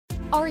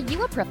Are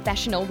you a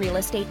professional real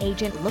estate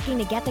agent looking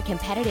to get the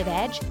competitive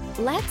edge?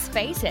 Let's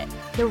face it,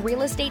 the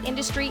real estate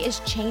industry is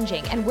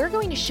changing, and we're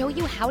going to show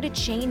you how to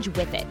change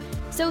with it.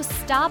 So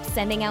stop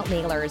sending out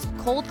mailers,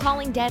 cold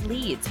calling dead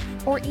leads,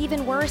 or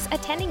even worse,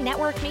 attending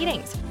network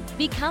meetings.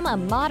 Become a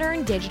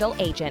modern digital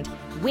agent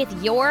with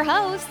your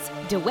hosts,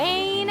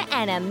 Dwayne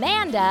and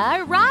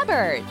Amanda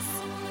Roberts.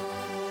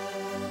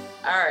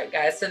 All right,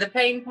 guys. So the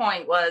pain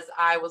point was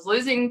I was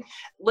losing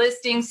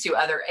listings to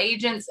other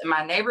agents in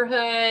my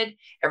neighborhood.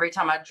 Every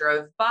time I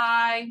drove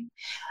by,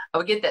 I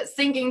would get that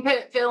sinking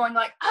pit feeling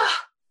like,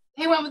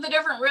 they went with a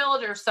different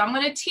realtor. So I'm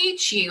going to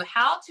teach you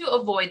how to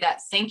avoid that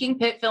sinking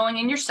pit feeling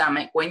in your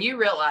stomach when you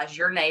realize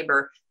your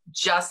neighbor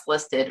just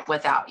listed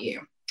without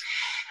you.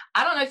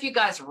 I don't know if you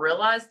guys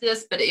realize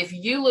this, but if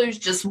you lose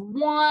just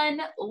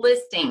one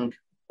listing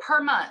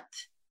per month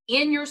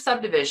in your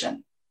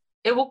subdivision,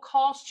 it will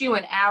cost you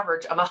an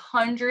average of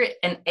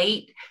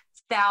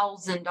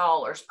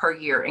 $108,000 per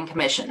year in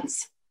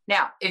commissions.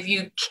 Now, if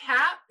you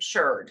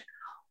captured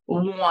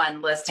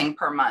one listing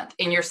per month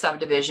in your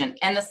subdivision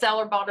and the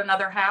seller bought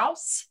another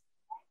house,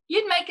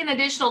 you'd make an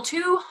additional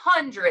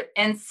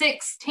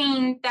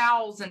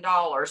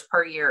 $216,000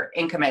 per year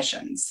in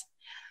commissions.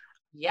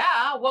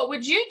 Yeah, what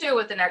would you do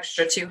with an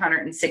extra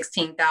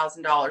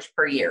 $216,000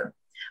 per year?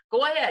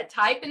 Go ahead,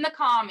 type in the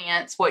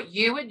comments what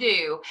you would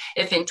do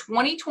if in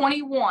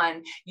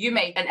 2021 you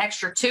made an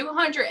extra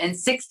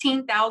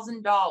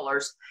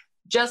 $216,000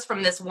 just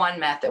from this one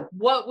method.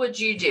 What would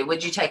you do?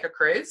 Would you take a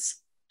cruise?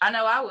 I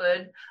know I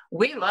would.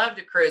 We love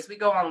to cruise. We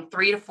go on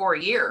 3 to 4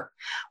 a year.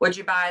 Would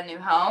you buy a new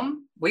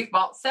home? We've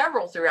bought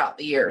several throughout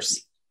the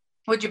years.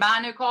 Would you buy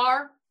a new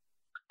car?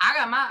 I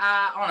got my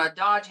eye on a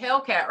Dodge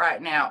Hellcat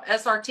right now.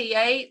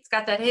 SRT8, it's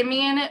got that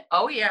Hemi in it.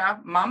 Oh yeah,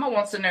 mama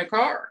wants a new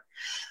car.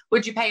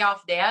 Would you pay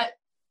off debt?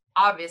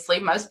 Obviously,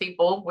 most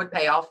people would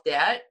pay off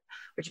debt.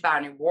 Would you buy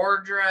a new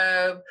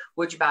wardrobe?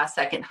 Would you buy a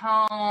second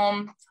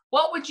home?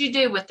 What would you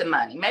do with the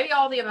money? Maybe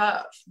all the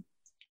above.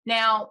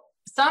 Now,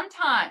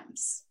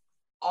 sometimes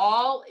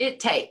all it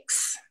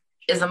takes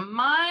is a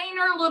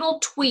minor little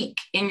tweak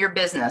in your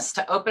business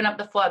to open up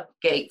the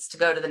floodgates to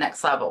go to the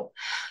next level.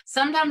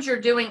 Sometimes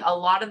you're doing a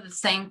lot of the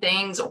same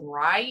things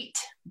right,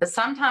 but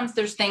sometimes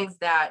there's things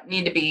that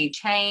need to be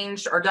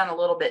changed or done a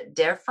little bit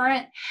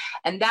different.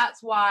 And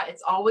that's why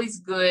it's always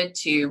good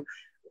to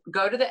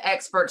go to the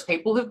experts,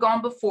 people who've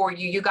gone before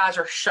you. You guys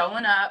are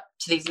showing up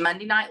to these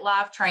Monday Night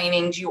Live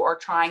trainings. You are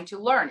trying to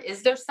learn.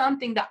 Is there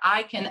something that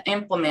I can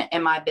implement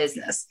in my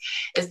business?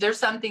 Is there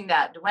something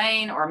that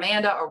Dwayne or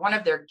Amanda or one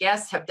of their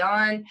guests have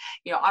done?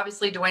 You know,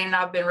 obviously Dwayne and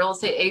I have been real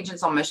estate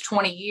agents almost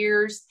 20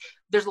 years.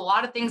 There's a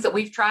lot of things that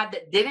we've tried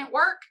that didn't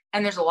work,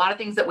 and there's a lot of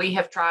things that we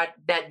have tried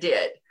that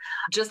did.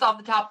 Just off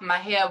the top of my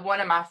head, one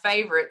of my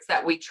favorites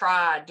that we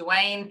tried,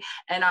 Dwayne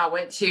and I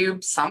went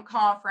to some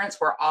conference.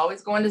 We're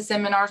always going to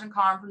seminars and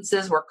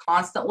conferences. We're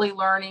constantly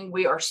learning.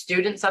 We are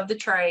students of the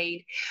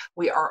trade.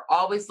 We are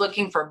always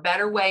looking for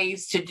better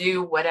ways to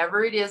do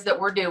whatever it is that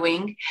we're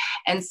doing.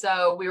 And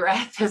so we were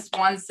at this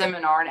one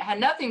seminar, and it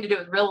had nothing to do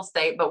with real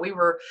estate, but we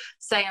were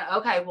saying,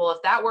 okay, well,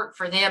 if that worked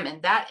for them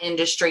in that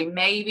industry,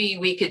 maybe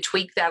we could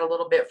tweak that a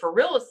little bit for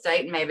real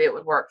estate, and maybe it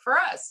would work for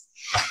us.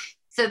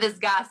 So this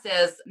guy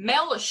says,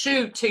 mail a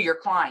shoe to your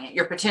client,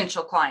 your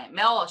potential client.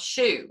 Mail a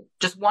shoe,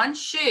 just one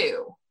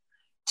shoe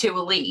to a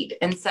lead,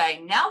 and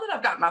say, now that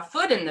I've got my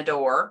foot in the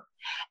door.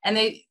 And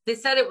they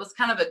said it was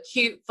kind of a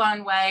cute,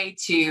 fun way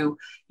to,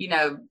 you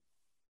know,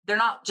 they're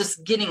not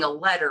just getting a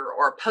letter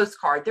or a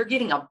postcard. They're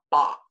getting a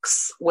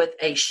box with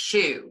a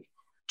shoe,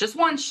 just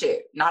one shoe,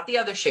 not the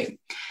other shoe.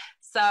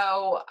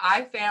 So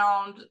I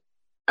found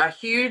a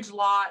huge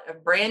lot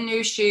of brand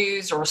new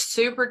shoes. They were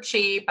super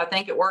cheap. I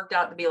think it worked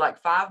out to be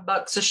like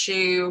 $5 a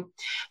shoe.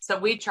 So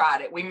we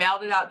tried it. We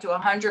mailed it out to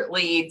 100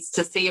 leads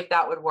to see if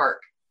that would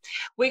work.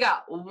 We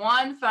got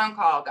one phone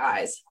call,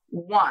 guys,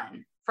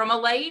 one, from a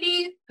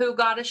lady who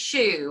got a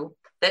shoe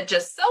that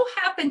just so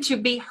happened to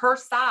be her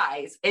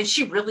size, and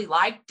she really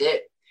liked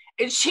it,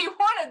 and she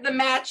wanted the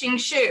matching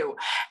shoe.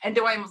 And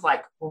Dwayne was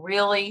like,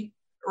 really?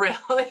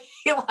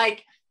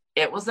 Like,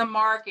 it was a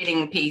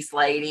marketing piece,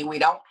 lady. We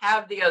don't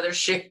have the other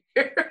shoe.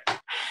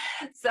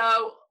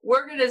 So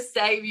we're going to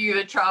save you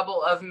the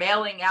trouble of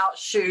mailing out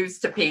shoes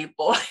to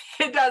people.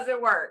 It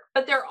doesn't work.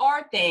 But there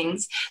are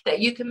things that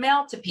you can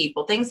mail to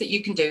people, things that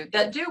you can do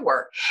that do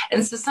work.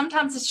 And so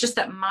sometimes it's just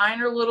that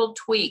minor little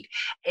tweak.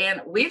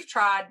 And we've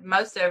tried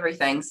most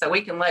everything, so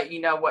we can let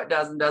you know what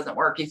does and doesn't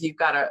work if you've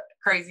got a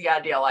crazy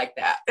idea like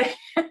that.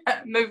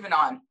 Moving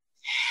on.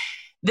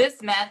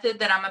 This method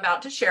that I'm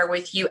about to share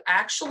with you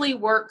actually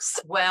works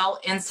well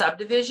in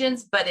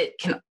subdivisions, but it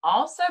can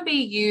also be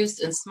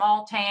used in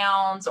small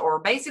towns or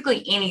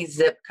basically any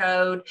zip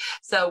code.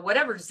 So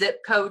whatever zip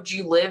code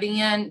you live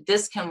in,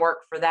 this can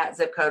work for that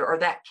zip code or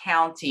that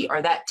county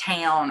or that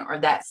town or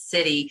that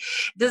city.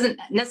 It doesn't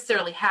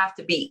necessarily have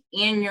to be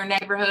in your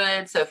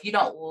neighborhood. So if you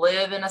don't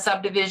live in a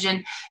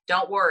subdivision,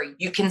 don't worry.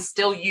 You can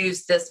still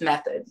use this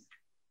method.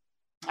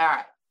 All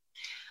right.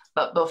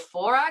 But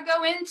before I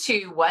go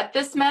into what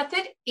this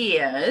method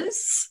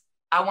is,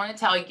 I want to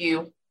tell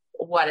you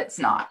what it's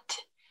not.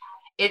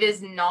 It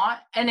is not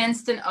an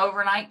instant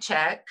overnight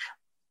check.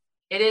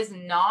 It is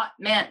not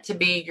meant to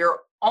be your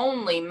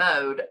only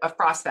mode of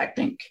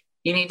prospecting.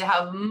 You need to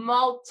have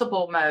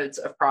multiple modes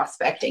of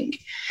prospecting.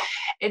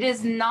 It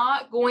is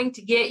not going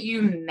to get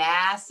you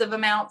massive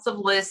amounts of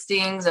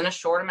listings in a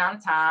short amount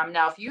of time.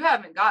 Now, if you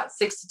haven't got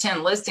 6 to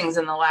 10 listings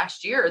in the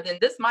last year, then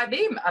this might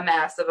be a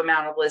massive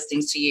amount of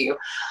listings to you.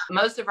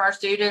 Most of our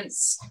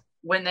students,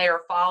 when they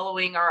are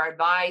following our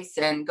advice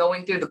and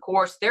going through the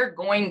course, they're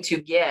going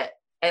to get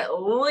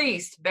at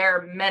least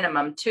bare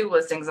minimum 2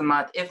 listings a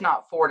month, if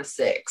not 4 to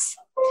 6.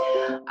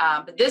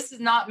 But this is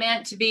not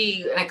meant to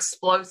be an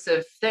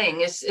explosive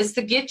thing. It's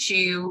to get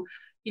you,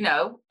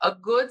 a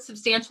good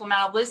substantial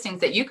amount of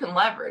listings that you can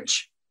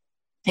leverage.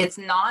 It's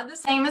not the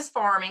same as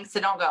farming. So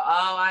don't go,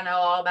 oh, I know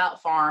all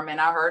about farming.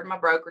 I heard my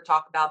broker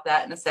talk about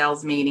that in a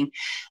sales meeting.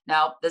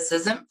 No, this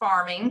isn't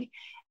farming,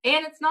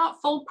 and it's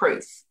not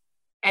foolproof.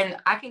 And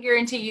I can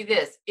guarantee you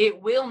this,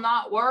 it will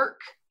not work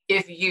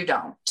if you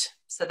don't.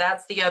 So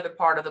that's the other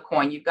part of the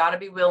coin. You've got to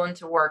be willing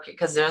to work it,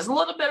 because there's a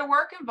little bit of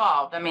work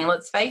involved. I mean,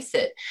 let's face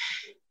it.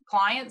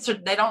 Clients,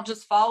 they don't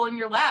just fall in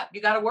your lap.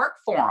 You got to work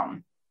for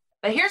them.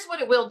 But here's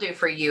what it will do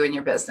for you and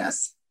your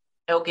business.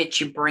 It'll get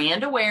you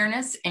brand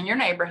awareness in your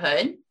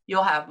neighborhood.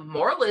 You'll have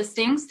more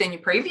listings than you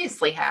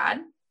previously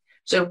had.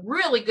 So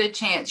really good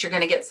chance you're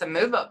going to get some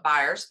move-up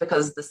buyers,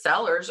 because the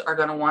sellers are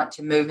going to want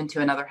to move into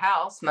another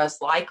house,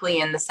 most likely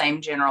in the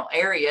same general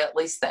area, at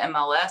least the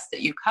MLS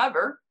that you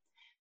cover.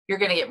 You're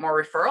going to get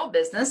more referral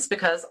business,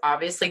 because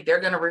obviously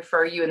they're going to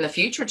refer you in the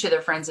future to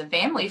their friends and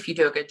family if you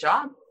do a good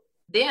job.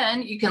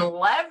 Then you can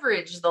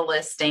leverage the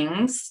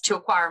listings to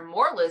acquire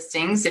more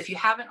listings. If you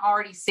haven't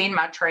already seen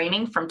my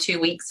training from 2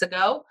 weeks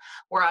ago,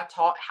 where I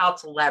taught how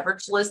to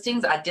leverage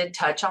listings, I did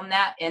touch on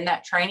that in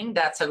that training.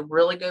 That's a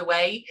really good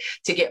way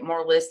to get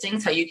more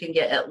listings, how you can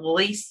get at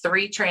least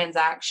 3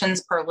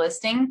 transactions per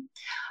listing.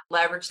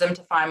 Leverage them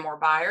to find more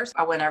buyers.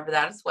 I went over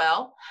that as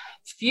well.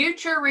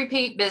 Future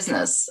repeat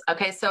business.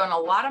 Okay, so in a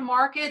lot of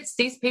markets,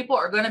 these people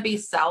are going to be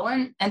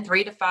selling in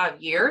 3 to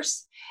 5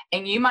 years,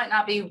 and you might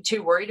not be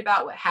too worried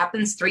about what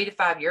happens 3 to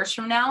 5 years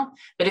from now.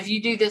 But if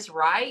you do this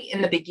right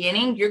in the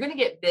beginning, you're going to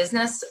get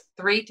business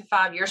 3 to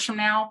 5 years from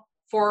now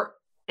for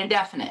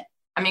indefinite.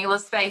 I mean,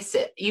 let's face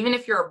it, even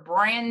if you're a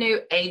brand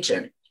new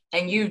agent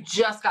and you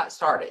just got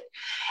started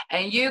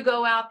and you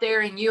go out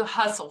there and you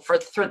hustle for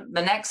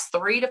the next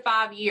 3 to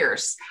 5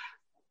 years,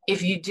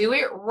 if you do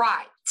it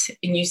right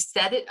and you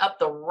set it up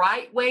the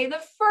right way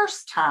the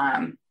first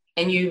time,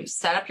 and you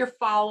set up your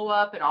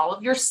follow-up and all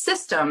of your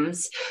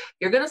systems,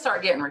 you're going to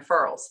start getting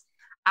referrals.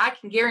 I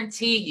can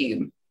guarantee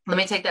you, let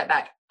me take that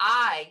back.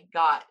 I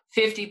got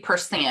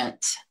 50%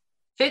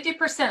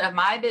 of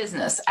my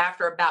business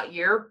after about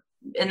year,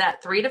 in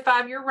that 3 to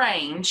 5 year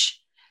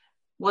range,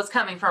 was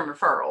coming from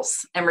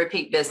referrals and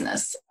repeat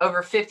business,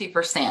 over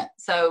 50%.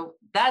 So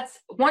that's,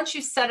 once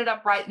you set it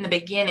up right in the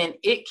beginning,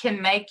 it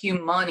can make you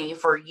money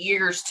for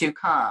years to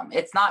come.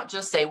 It's not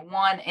just a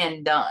one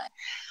and done.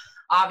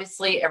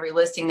 Obviously, every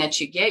listing that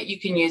you get, you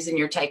can use in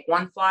your Take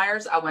One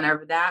flyers. I went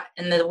over that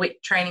in the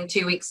training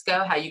 2 weeks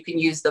ago, how you can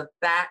use the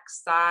back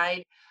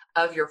side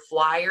of your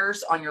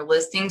flyers on your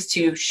listings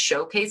to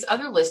showcase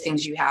other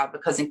listings you have,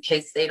 because in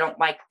case they don't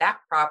like that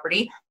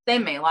property, they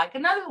may like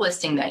another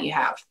listing that you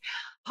have.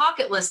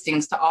 Pocket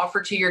listings to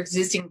offer to your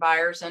existing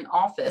buyers in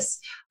office.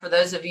 For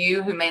those of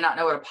you who may not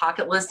know what a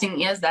pocket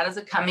listing is, that is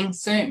a coming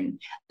soon.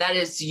 That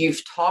is,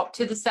 you've talked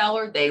to the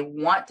seller, they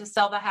want to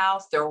sell the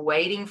house, they're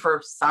waiting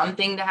for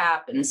something to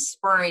happen,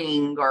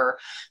 spring or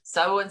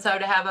so-and-so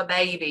to have a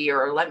baby,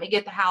 or let me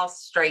get the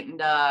house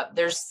straightened up.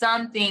 There's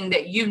something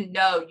that you've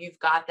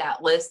got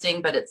that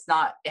listing, but it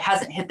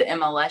hasn't hit the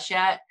MLS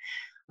yet.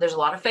 There's a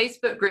lot of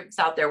Facebook groups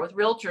out there with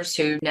realtors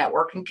who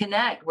network and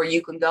connect, where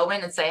you can go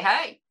in and say,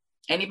 hey,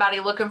 anybody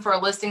looking for a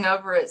listing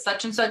over at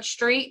such and such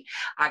street?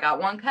 I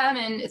got one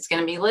coming. It's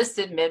going to be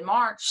listed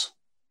mid-March.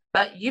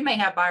 But you may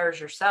have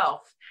buyers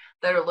yourself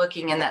that are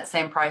looking in that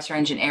same price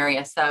range and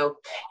area, so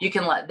you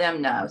can let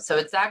them know. So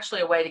it's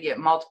actually a way to get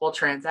multiple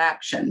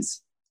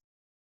transactions.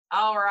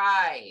 All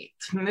right,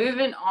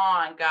 moving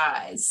on,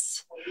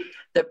 guys.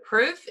 The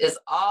proof is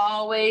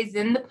always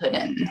in the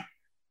pudding.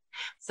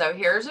 So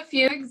here's a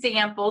few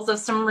examples of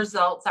some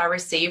results I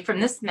received from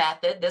this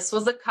method. This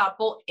was a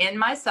couple in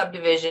my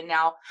subdivision.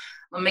 Now,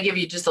 let me give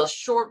you just a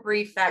short,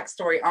 brief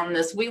backstory on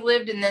this. We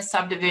lived in this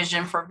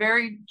subdivision for a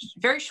very,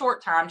 very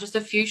short time, just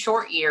a few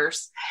short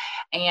years.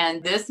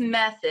 And this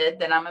method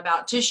that I'm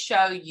about to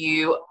show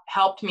you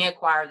helped me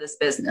acquire this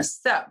business.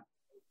 So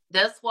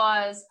this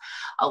was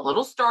a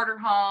little starter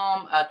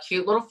home, a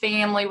cute little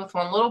family with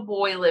one little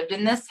boy lived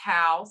in this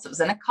house. It was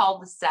in a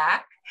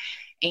cul-de-sac.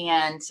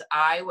 And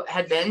I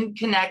had been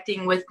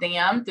connecting with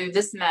them through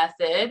this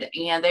method,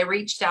 and they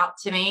reached out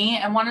to me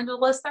and wanted to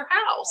list their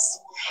house.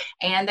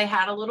 And they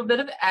had a little bit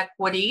of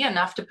equity,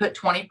 enough to put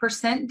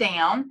 20%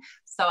 down.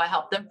 So I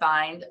helped them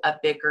find a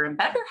bigger and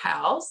better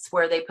house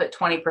where they put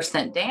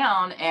 20%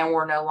 down and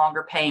were no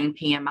longer paying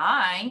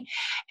PMI.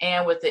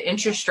 And with the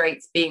interest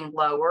rates being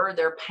lower,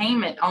 their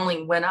payment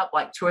only went up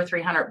like $200 or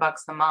 $300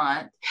 a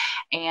month.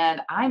 And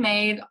I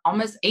made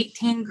almost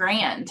 18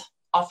 grand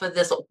off of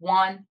this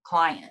one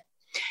client.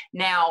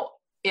 Now,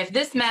 if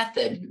this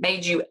method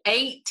made you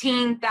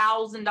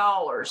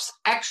 $18,000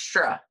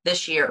 extra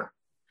this year,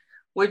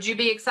 would you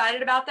be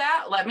excited about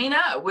that? Let me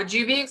know. Would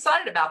you be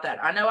excited about that?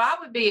 I know I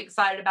would be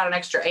excited about an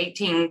extra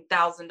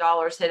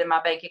 $18,000 hitting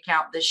my bank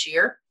account this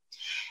year.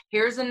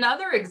 Here's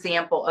another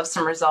example of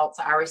some results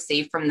I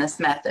received from this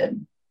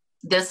method.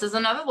 This is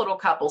another little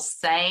couple,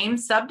 same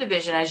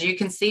subdivision. As you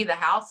can see, the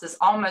house is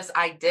almost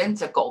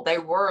identical. They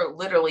were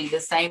literally the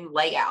same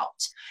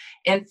layout.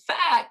 In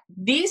fact,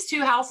 these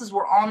two houses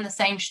were on the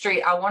same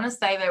street. I want to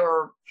say they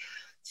were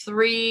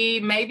 3,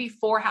 maybe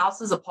 4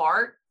 houses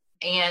apart.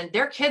 And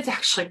their kids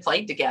actually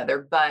played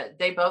together, but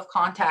they both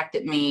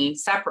contacted me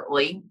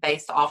separately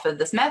based off of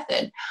this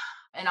method.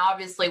 And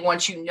obviously,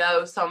 once you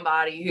know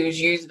somebody who's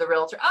used the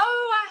realtor,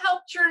 oh, I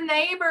helped your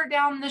neighbor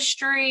down the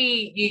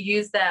street, you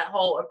use that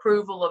whole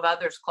approval of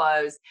others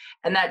clause.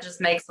 And that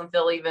just makes them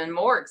feel even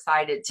more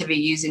excited to be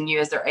using you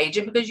as their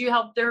agent because you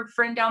helped their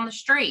friend down the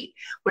street,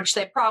 which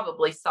they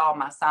probably saw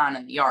my sign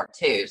in the yard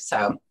too.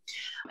 So,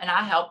 and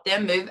I helped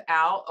them move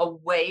out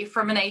away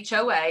from an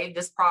HOA.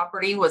 This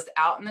property was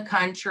out in the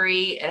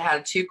country. It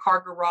had a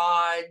 2-car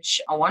garage.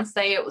 I want to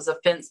say it was a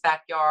fenced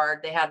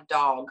backyard. They had a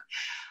dog.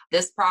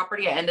 This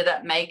property, I ended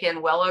up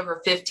making well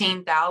over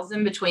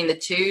 $15,000 between the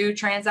two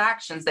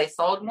transactions. They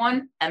sold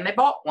one and they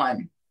bought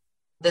one.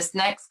 This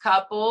next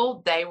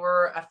couple, they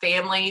were a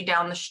family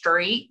down the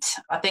street.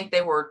 I think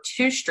they were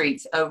 2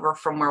 streets over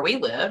from where we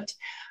lived.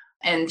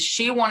 And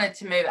she wanted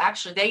to move.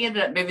 Actually, they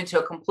ended up moving to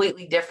a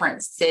completely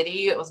different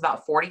city. It was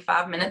about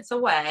 45 minutes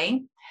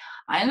away.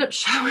 I ended up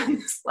showing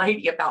this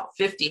lady about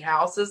 50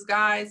 houses,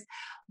 guys.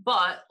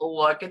 But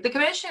look at the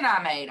commission I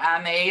made.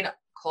 I made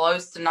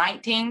close to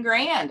 19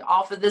 grand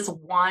off of this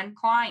one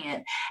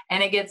client.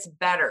 And it gets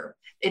better.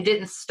 It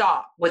didn't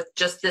stop with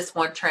just this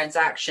one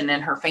transaction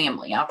and her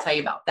family. I'll tell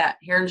you about that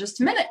here in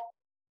just a minute.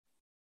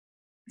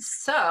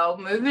 So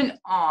moving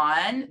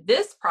on,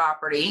 this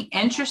property,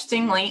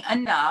 interestingly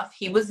enough,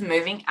 he was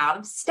moving out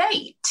of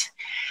state.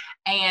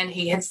 And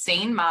he had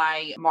seen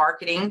my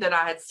marketing that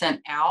I had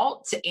sent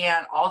out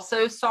and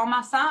also saw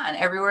my sign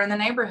everywhere in the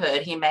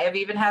neighborhood. He may have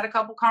even had a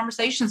couple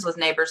conversations with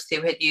neighbors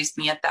who had used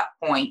me at that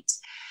point.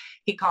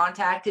 He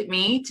contacted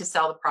me to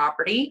sell the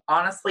property.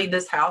 Honestly,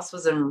 this house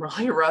was in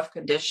really rough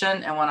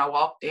condition. And when I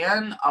walked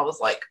in, I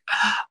was like,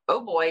 oh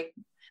boy,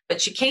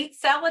 but you can't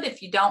sell it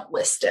if you don't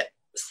list it.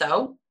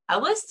 So I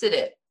listed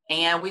it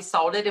and we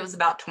sold it. It was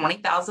about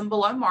 20,000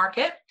 below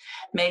market,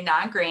 made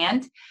 9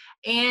 grand.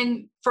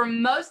 And for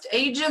most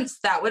agents,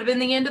 that would have been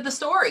the end of the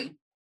story.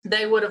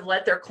 They would have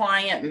let their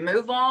client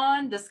move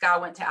on. This guy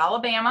went to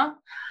Alabama.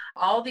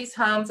 All these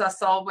homes I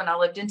sold when I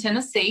lived in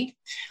Tennessee.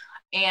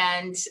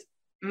 And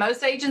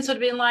most agents would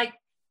have been like,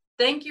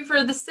 thank you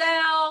for the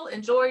sale.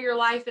 Enjoy your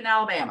life in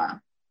Alabama.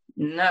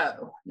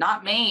 No,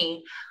 not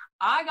me.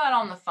 I got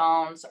on the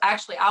phones.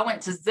 Actually, I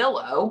went to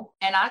Zillow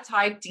and I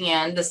typed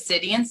in the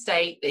city and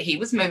state that he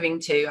was moving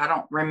to. I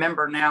don't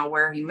remember now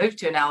where he moved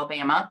to in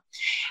Alabama.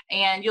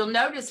 And you'll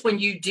notice when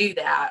you do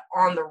that,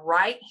 on the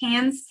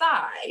right-hand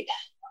side,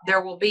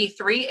 there will be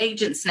 3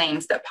 agents'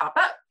 names that pop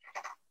up.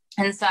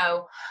 And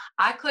so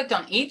I clicked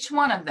on each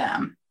one of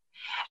them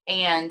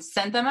and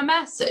sent them a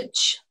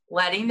message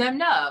letting them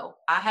know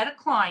I had a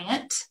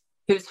client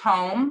whose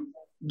home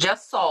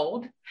just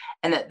sold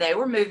and that they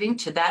were moving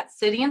to that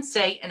city and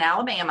state in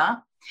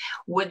Alabama.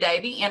 Would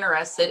they be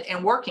interested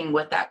in working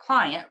with that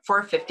client for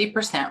a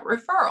 50%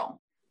 referral?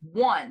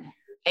 1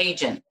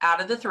 agent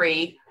out of the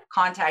 3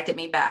 contacted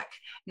me back.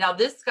 Now,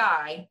 this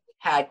guy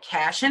had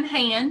cash in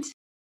hand.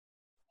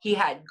 He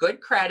had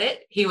good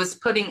credit. He was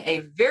putting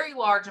a very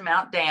large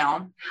amount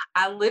down.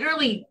 I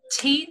literally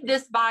teed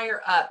this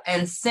buyer up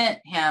and sent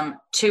him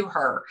to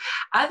her.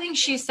 I think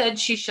she said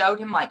she showed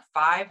him like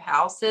 5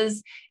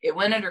 houses. It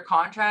went under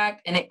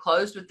contract and it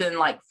closed within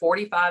like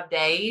 45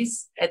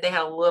 days. They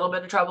had a little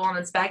bit of trouble on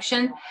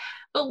inspection.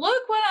 But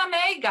look what I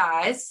made,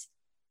 guys.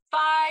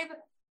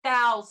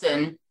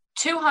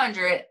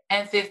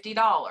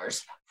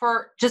 $5,250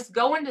 for just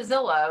going to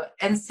Zillow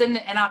and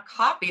sending, and I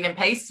copied and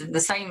pasted the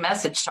same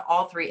message to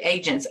all 3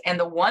 agents. And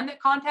the one that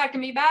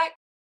contacted me back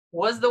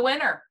was the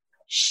winner.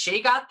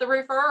 She got the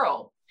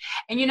referral.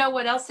 And you know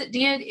what else it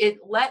did? It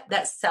let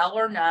that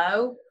seller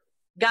know,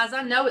 guys,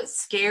 I know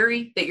it's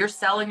scary that you're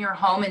selling your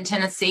home in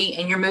Tennessee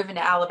and you're moving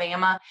to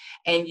Alabama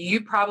and you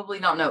probably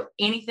don't know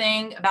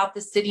anything about the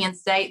city and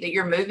state that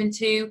you're moving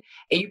to.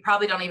 And you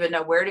probably don't even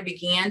know where to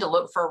begin to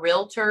look for a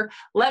realtor.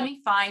 Let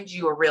me find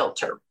you a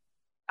realtor.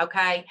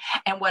 Okay.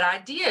 And what I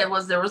did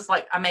was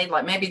I made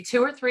like maybe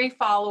 2 or 3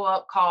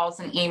 follow-up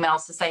calls and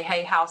emails to say,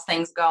 hey, how's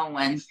things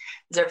going? Is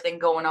everything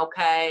going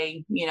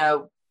okay? You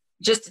know,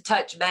 just to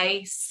touch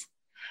base.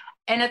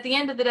 And at the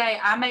end of the day,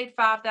 I made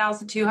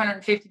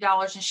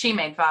 $5,250 and she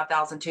made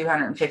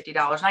 $5,250.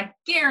 And I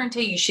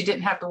guarantee you she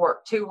didn't have to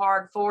work too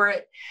hard for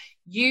it.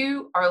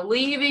 You are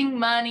leaving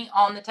money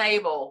on the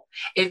table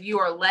if you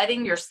are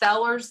letting your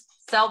sellers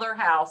sell their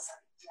house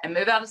and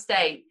move out of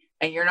state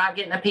and you're not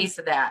getting a piece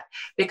of that,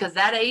 because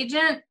that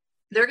agent,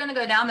 they're going to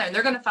go down there and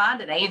they're going to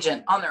find an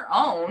agent on their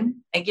own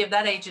and give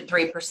that agent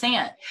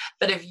 3%.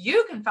 But if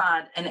you can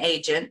find an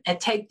agent and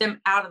take them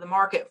out of the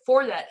market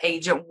for that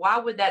agent, why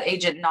would that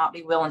agent not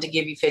be willing to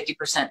give you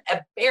 50%?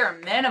 At bare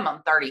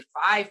minimum,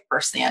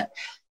 35%.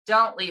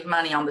 Don't leave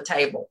money on the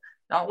table.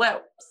 Don't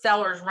let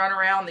sellers run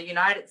around the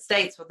United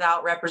States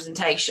without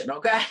representation,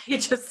 okay?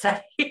 Just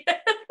say it.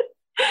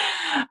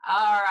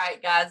 All right,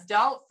 guys,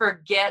 don't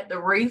forget the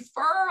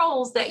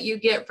referrals that you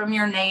get from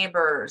your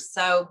neighbors.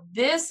 So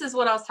this is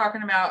what I was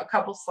talking about a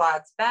couple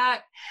slides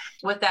back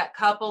with that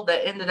couple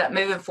that ended up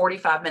moving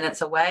 45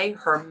 minutes away.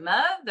 Her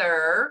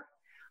mother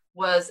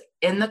was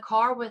in the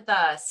car with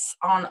us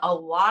on a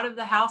lot of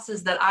the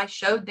houses that I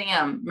showed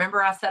them.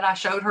 Remember I said I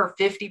showed her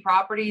 50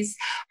 properties?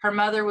 Her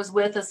mother was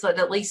with us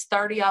at least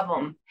 30 of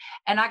them.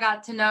 And I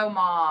got to know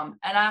mom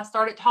and I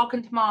started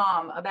talking to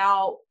mom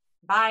about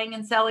buying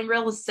and selling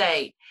real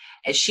estate.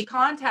 And she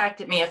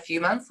contacted me a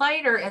few months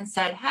later and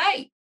said,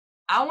 hey,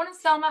 I want to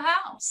sell my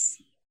house.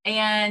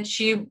 And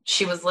she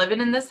was living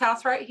in this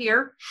house right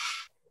here.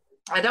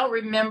 I don't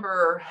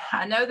remember.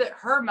 I know that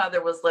her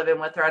mother was living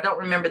with her. I don't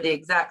remember the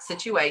exact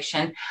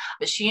situation,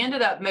 but she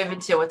ended up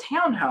moving to a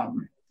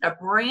townhome, a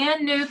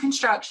brand new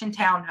construction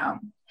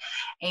townhome.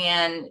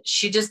 And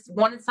she just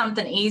wanted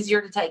something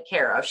easier to take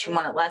care of. She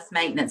wanted less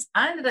maintenance.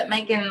 I ended up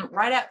making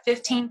right at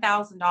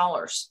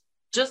 $15,000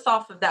 just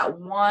off of that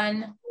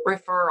one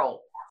referral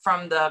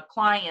from the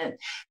client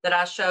that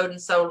I showed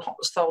and sold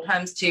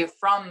homes to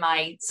from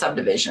my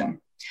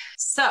subdivision.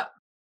 So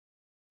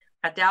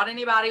I doubt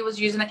anybody was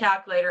using a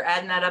calculator,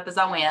 adding that up as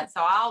I went. So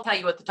I'll tell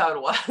you what the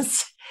total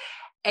was.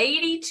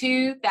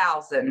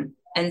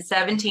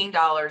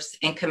 $82,017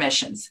 in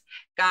commissions.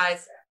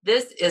 Guys,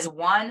 this is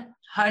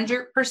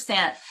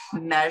 100%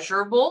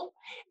 measurable.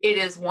 It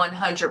is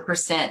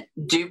 100%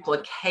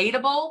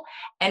 duplicatable,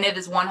 and it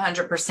is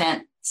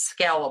 100%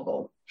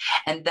 scalable.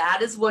 And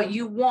that is what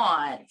you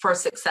want for a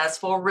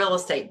successful real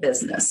estate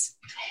business.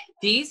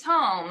 These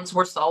homes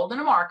were sold in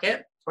a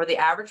market where the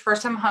average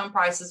first-time home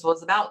prices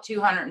was about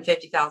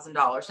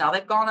 $250,000. Now,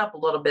 they've gone up a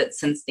little bit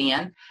since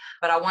then,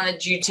 but I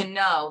wanted you to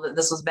know that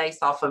this was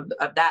based off of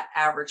that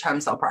average home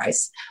sale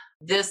price.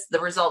 The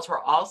results were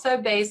also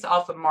based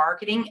off of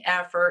marketing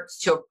efforts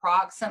to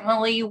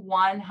approximately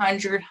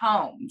 100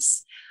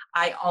 homes.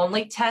 I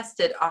only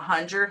tested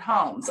 100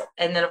 homes.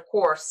 And then, of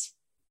course,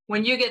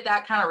 when you get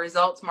that kind of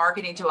results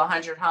marketing to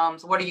 100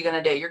 homes, what are you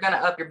going to do? You're going to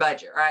up your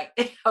budget, right?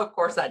 Of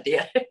course I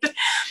did.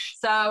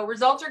 So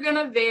results are going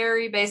to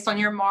vary based on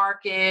your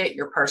market,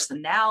 your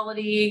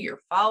personality, your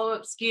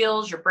follow-up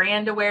skills, your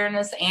brand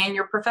awareness, and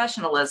your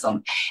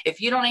professionalism. If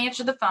you don't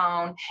answer the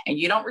phone and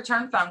you don't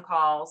return phone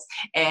calls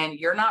and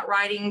you're not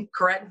writing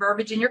correct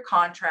verbiage in your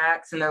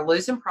contracts and they're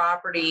losing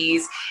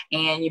properties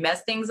and you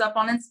mess things up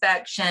on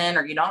inspection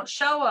or you don't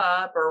show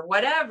up or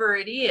whatever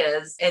it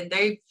is, and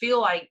they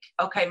feel like,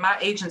 okay, my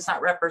agent's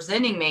not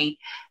representing me,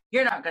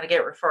 you're not going to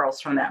get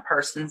referrals from that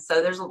person.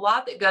 So there's a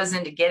lot that goes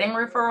into getting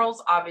referrals.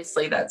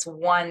 Obviously, that's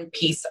one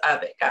piece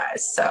of it,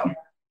 guys. So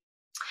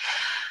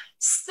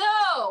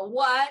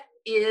what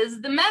is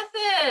the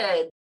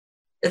method?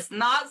 It's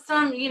not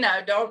some,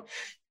 don't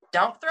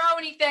throw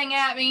anything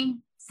at me.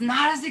 It's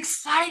not as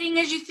exciting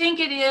as you think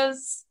it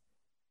is.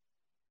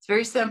 It's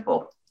very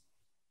simple.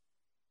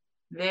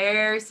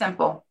 Very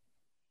simple.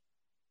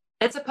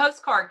 It's a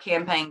postcard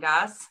campaign,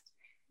 guys,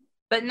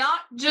 but not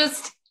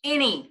just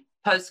any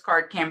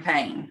postcard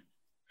campaign.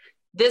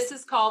 This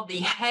is called the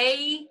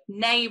Hey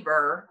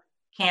Neighbor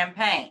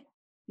campaign.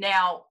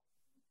 Now,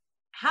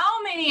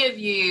 how many of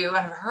you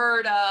have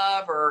heard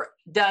of or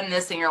done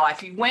this in your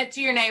life? You went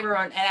to your neighbor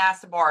and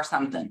asked to borrow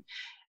something.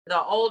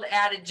 The old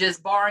adage is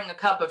borrowing a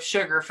cup of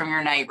sugar from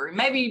your neighbor.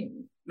 Maybe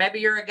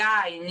you're a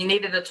guy and you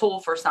needed a tool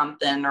for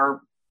something,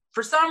 or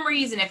for some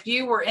reason, if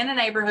you were in a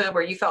neighborhood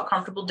where you felt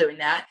comfortable doing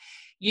that,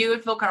 you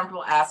would feel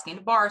comfortable asking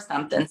to borrow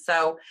something.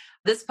 So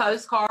this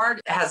postcard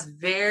has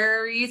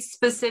very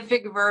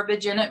specific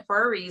verbiage in it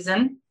for a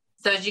reason.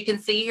 So as you can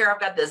see here, I've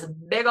got this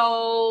big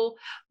old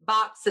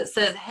box that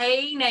says,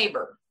 Hey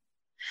Neighbor.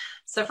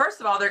 So first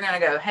of all, they're going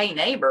to go, Hey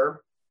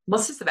Neighbor,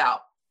 what's this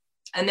about?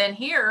 And then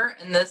here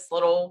in this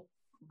little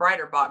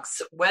brighter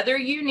box, whether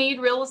you need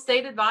real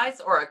estate advice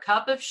or a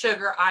cup of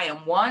sugar, I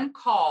am one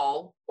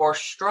call or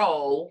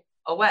stroll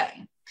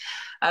away.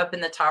 Up in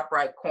the top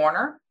right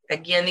corner,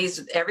 again,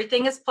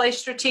 everything is placed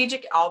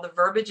strategic. All the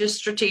verbiage is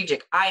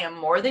strategic. I am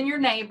more than your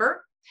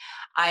neighbor.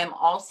 I am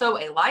also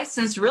a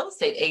licensed real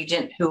estate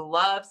agent who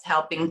loves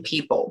helping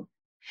people.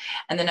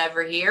 And then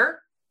over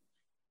here,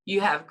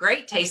 you have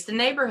great taste in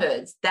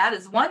neighborhoods. That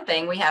is one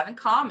thing we have in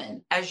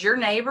common. As your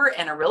neighbor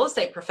and a real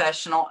estate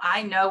professional,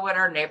 I know what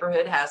our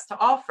neighborhood has to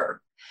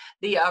offer.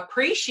 The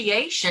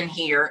appreciation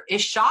here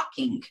is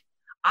shocking.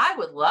 I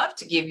would love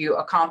to give you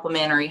a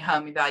complimentary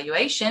home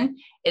evaluation.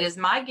 It is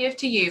my gift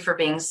to you for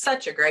being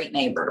such a great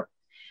neighbor.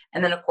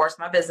 And then, of course,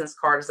 my business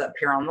card is up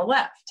here on the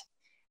left.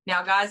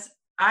 Now, guys,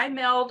 I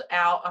mailed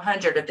out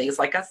 100 of these.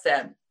 Like I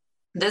said,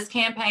 this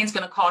campaign is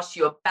going to cost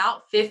you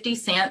about 50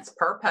 cents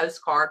per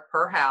postcard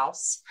per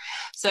house.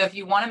 So if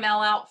you want to mail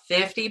out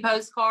 50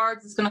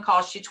 postcards, it's going to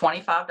cost you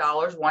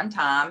 $25 one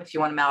time. If you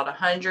want to mail out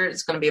 100,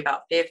 it's going to be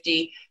about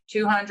 50.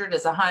 200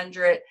 is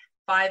 100,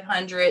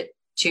 500,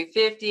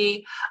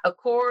 250. Of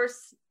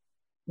course,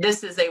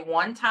 this is a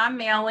one-time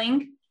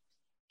mailing.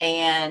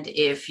 And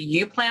if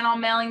you plan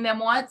on mailing them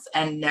once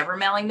and never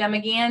mailing them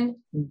again,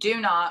 do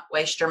not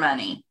waste your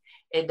money.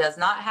 It does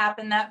not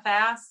happen that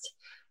fast.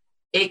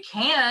 You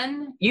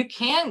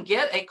can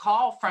get a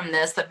call from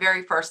this the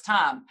very first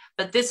time,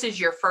 but this is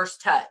your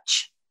first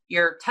touch.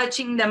 You're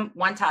touching them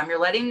one time. You're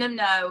letting them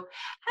know,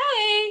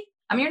 hey,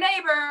 I'm your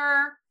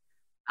neighbor.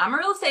 I'm a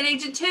real estate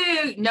agent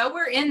too.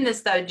 Nowhere in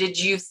this, though, did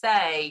you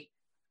say,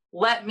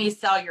 let me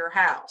sell your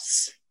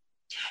house.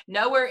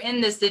 Nowhere in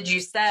this did you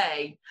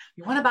say,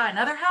 you want to buy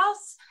another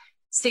house?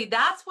 See,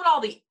 that's what all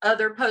the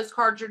other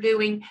postcards are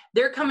doing.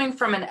 They're coming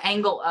from an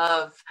angle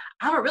of,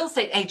 I'm a real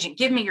estate agent.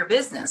 Give me your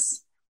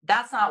business.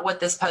 That's not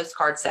what this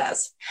postcard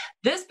says.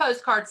 This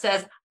postcard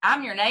says,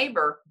 I'm your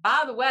neighbor.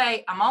 By the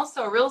way, I'm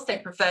also a real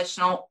estate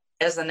professional.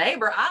 As a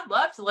neighbor, I'd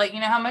love to let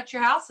you know how much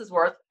your house is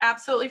worth.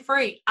 Absolutely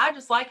free. I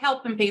just like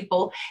helping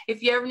people.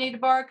 If you ever need to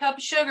borrow a cup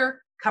of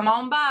sugar, come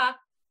on by.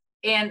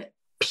 And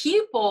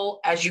people,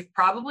 as you've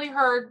probably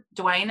heard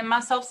Dwayne and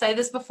myself say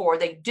this before,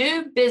 they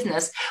do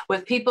business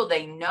with people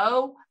they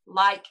know,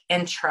 like,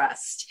 and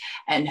trust.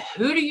 And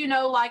who do you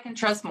know, like, and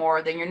trust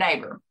more than your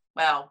neighbor?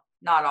 Well,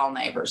 not all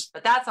neighbors,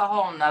 but that's a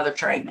whole nother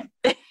training.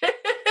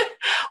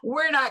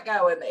 We're not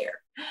going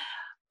there.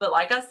 But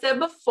like I said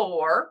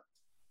before,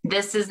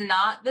 this is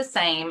not the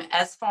same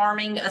as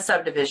farming a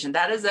subdivision.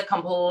 That is a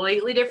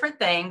completely different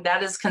thing.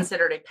 That is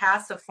considered a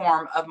passive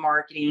form of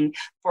marketing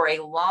for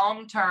a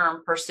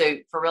long-term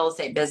pursuit for real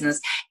estate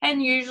business.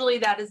 And usually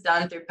that is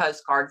done through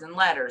postcards and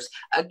letters.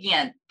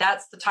 Again,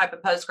 that's the type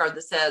of postcard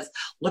that says,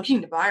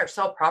 looking to buy or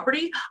sell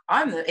property?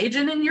 I'm the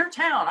agent in your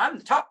town. I'm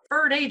the top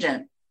preferred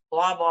agent.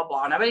 Blah, blah,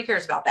 blah. Nobody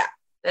cares about that.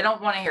 They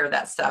don't want to hear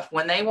that stuff.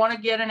 When they want to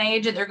get an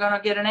agent, they're going to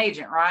get an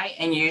agent, right?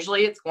 And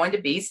usually it's going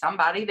to be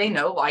somebody they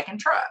know, like, and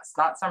trust,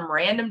 not some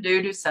random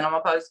dude who sent them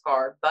a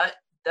postcard. But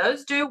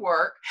those do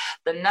work.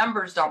 The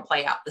numbers don't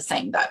play out the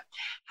same, though.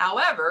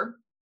 However,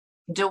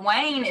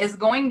 Dwayne is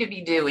going to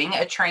be doing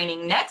a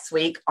training next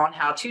week on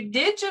how to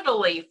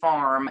digitally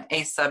farm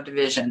a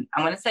subdivision.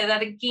 I'm going to say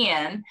that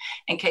again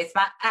in case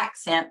my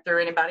accent threw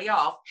anybody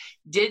off.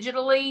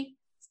 Digitally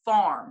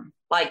farm,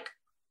 like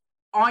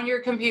on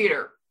your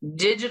computer.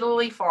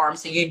 Digitally farm.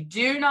 So you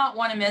do not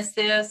want to miss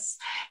this.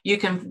 You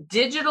can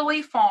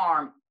digitally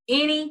farm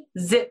any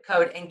zip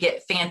code and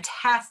get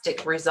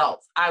fantastic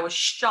results. I was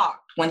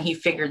shocked when he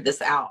figured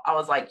this out. I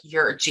was like,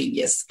 you're a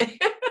genius.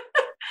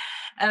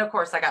 And of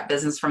course, I got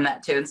business from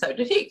that too. And so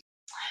did he.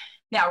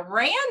 Now,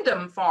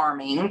 random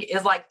farming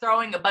is like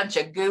throwing a bunch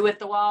of goo at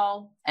the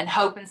wall and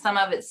hoping some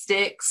of it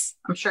sticks.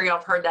 I'm sure y'all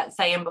have heard that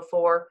saying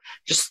before.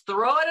 Just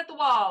throw it at the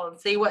wall and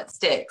see what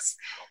sticks.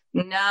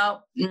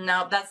 No,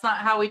 that's not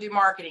how we do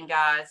marketing,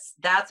 guys.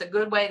 That's a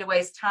good way to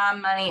waste time,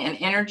 money, and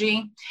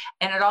energy.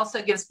 And it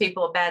also gives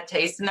people a bad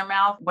taste in their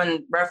mouth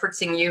when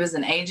referencing you as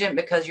an agent,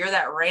 because you're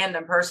that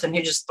random person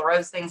who just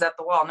throws things at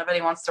the wall.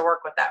 Nobody wants to work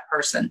with that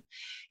person.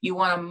 You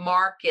want to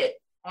market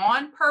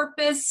on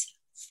purpose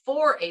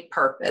for a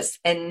purpose,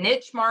 and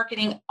niche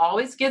marketing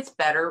always gets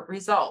better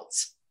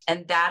results.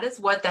 And that is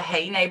what the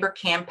Hey Neighbor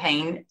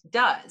campaign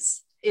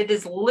does. It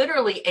is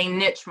literally a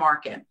niche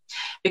market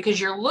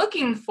because you're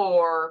looking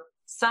for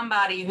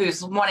somebody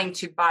who's wanting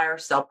to buy or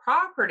sell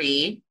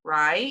property,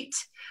 right?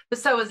 But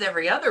so is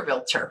every other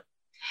realtor.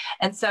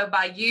 And so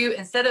by you,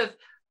 instead of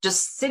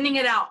just sending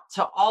it out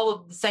to all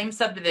of the same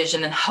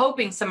subdivision and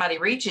hoping somebody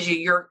reaches you,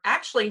 you're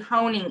actually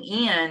honing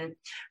in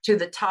to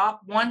the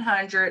top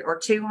 100 or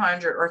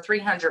 200 or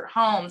 300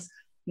 homes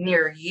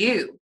near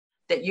you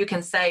that you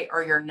can say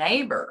are your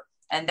neighbor.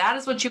 And that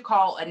is what you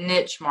call a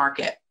niche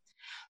market.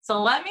 So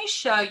let me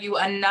show you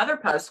another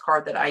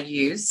postcard that I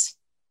use.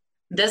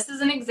 This is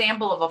an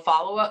example of a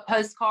follow-up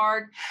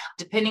postcard.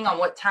 Depending on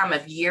what time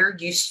of year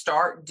you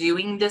start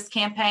doing this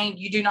campaign,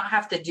 you do not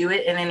have to do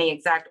it in any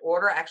exact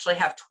order. I actually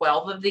have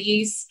 12 of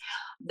these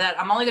that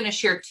I'm only going to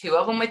share 2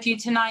 of them with you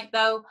tonight,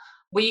 though.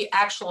 We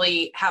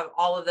actually have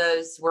all of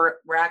those. We're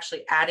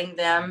actually adding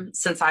them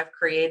since I've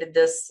created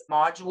this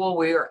module.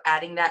 We are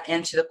adding that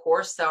into the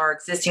course, so our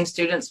existing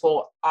students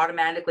will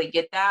automatically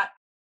get that.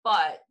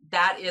 But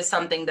that is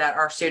something that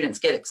our students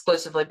get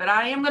exclusively. But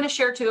I am going to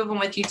share 2 of them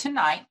with you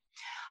tonight.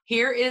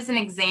 Here is an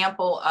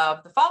example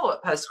of the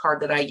follow-up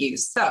postcard that I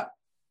use. So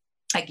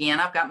Again,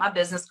 I've got my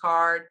business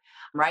card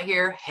right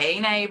here. Hey,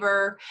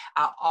 neighbor.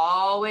 I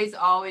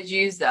always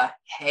use the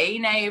hey,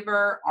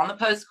 neighbor on the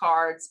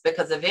postcards,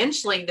 because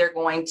eventually they're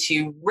going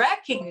to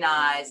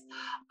recognize,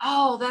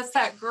 oh, that's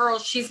that girl.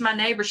 She's my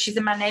neighbor. She's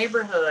in my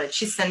neighborhood.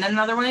 She's sending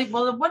another one.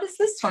 Well, what does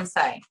this one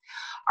say?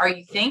 Are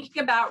you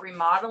thinking about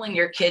remodeling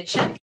your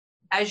kitchen?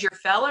 As your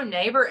fellow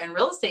neighbor and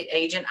real estate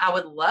agent, I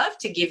would love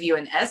to give you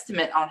an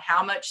estimate on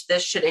how much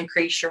this should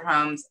increase your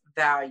home's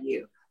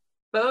value.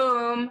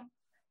 Boom.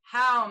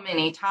 How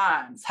many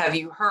times have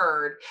you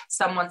heard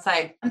someone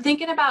say, I'm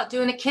thinking about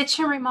doing a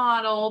kitchen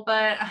remodel,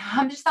 but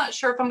I'm just not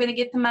sure if I'm going to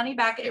get the money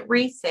back at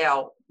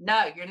resale?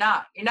 No, you're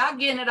not. You're not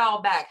getting it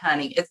all back,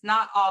 honey. It's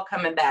not all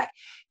coming back.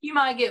 You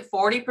might get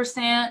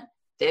 40%,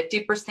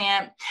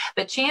 50%,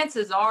 but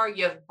chances are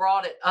you've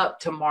brought it up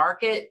to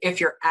market.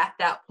 If you're at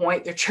that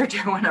point that you're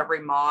doing a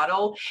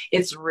remodel,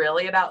 it's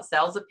really about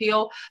sales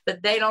appeal,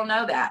 but they don't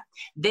know that.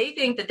 They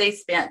think that they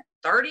spent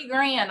 30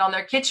 grand on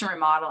their kitchen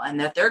remodel and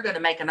that they're going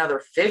to make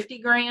another 50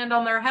 grand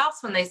on their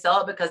house when they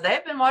sell it because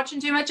they've been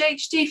watching too much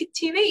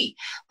HGTV.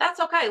 That's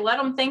okay. Let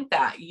them think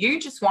that. You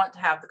just want to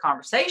have the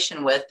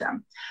conversation with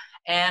them.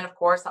 And of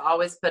course, I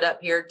always put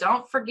up here,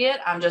 don't forget,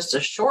 I'm just a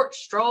short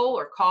stroll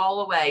or call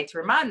away, to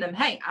remind them,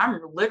 hey,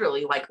 I'm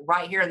literally like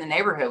right here in the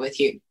neighborhood with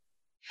you.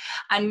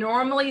 I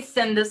normally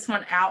send this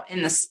one out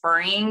in the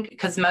spring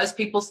because most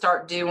people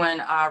start doing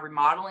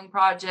remodeling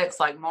projects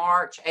like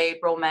March,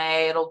 April,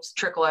 May. It'll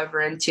trickle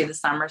over into the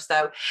summer.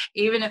 So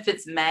even if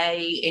it's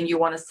May and you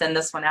want to send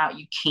this one out,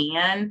 you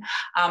can.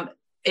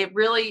 It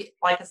really,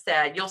 like I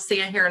said, you'll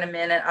see it here in a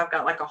minute. I've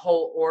got like a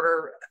whole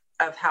order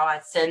of how I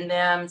send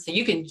them. So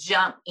you can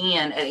jump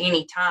in at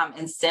any time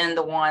and send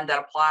the one that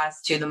applies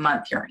to the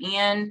month you're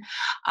in.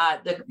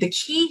 The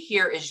key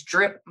here is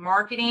drip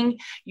marketing.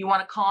 You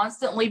want to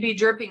constantly be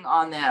dripping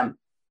on them.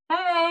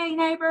 Hey,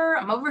 neighbor,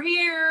 I'm over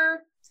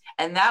here.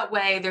 And that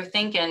way they're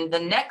thinking the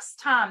next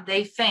time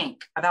they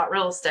think about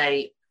real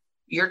estate,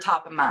 you're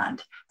top of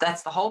mind.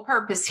 That's the whole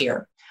purpose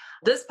here.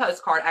 This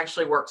postcard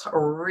actually works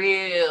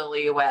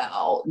really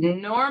well.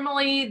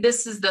 Normally,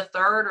 this is the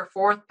third or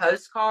fourth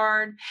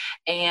postcard.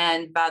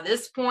 And by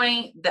this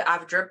point,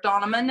 I've dripped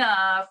on them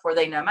enough where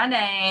they know my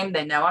name.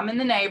 They know I'm in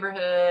the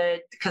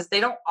neighborhood because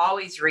they don't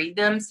always read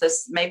them. So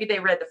maybe they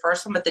read the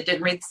first one, but they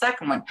didn't read the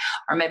second one.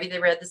 Or maybe they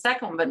read the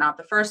second one, but not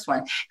the first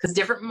one. Because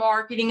different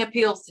marketing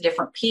appeals to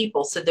different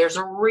people. So there's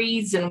a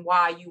reason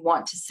why you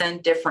want to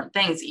send different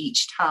things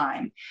each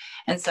time.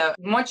 And so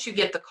once you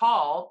get the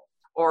call,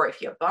 or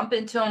if you bump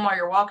into them while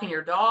you're walking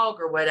your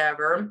dog or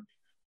whatever,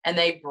 and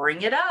they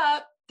bring it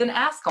up, then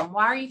ask them,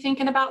 why are you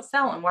thinking about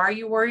selling? Why are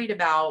you worried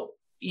about,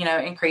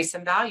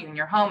 increasing value in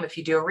your home if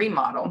you do a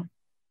remodel?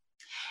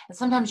 And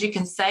sometimes you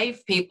can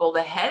save people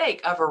the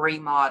headache of a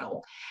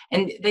remodel.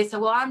 And they say,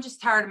 well, I'm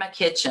just tired of my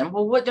kitchen.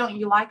 Well, what don't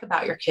you like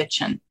about your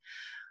kitchen?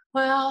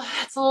 Well,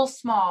 it's a little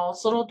small,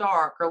 it's a little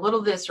dark, or a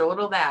little this or a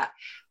little that.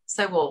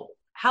 Say, well,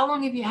 how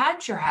long have you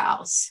had your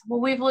house? Well,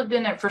 we've lived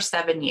in it for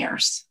 7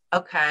 years.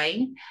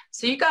 Okay.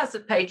 So you guys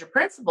have paid your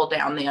principal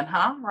down then,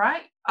 huh?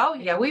 Right? Oh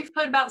yeah. We've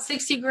put about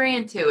 60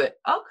 grand to it.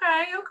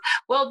 Okay.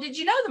 Well, did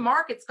you know the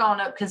market's gone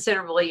up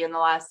considerably in the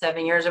last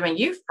 7 years? I mean,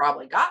 you've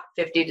probably got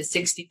 50 to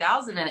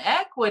 60,000 in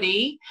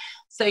equity.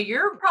 So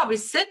you're probably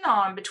sitting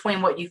on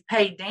between what you've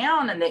paid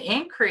down and the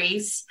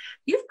increase.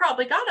 You've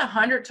probably got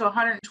 $100,000 to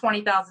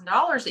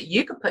 $120,000 that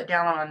you could put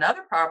down on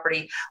another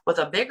property with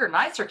a bigger,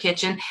 nicer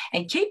kitchen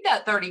and keep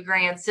that 30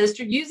 grand,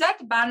 sister. Use that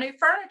to buy new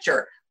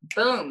furniture.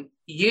 Boom.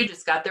 You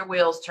just got their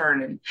wheels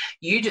turning.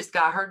 You just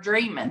got her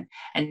dreaming.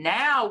 And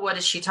now what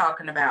is she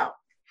talking about?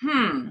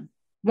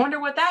 Wonder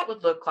what that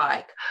would look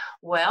like.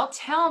 Well,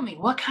 tell me,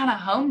 what kind of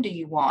home do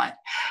you want?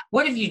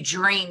 What have you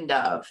dreamed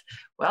of?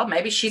 Well,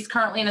 maybe she's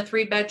currently in a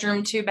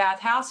 3-bedroom, 2-bath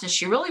house, and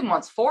she really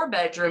wants 4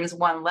 bedrooms,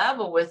 1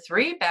 level with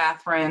 3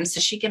 bathrooms so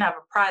she can have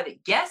a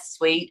private guest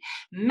suite.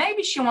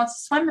 Maybe she wants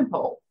a swimming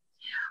pool.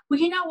 Well,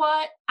 you know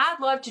what?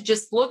 I'd love to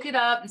just look it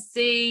up and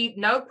see,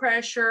 no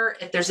pressure,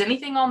 if there's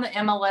anything on the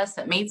MLS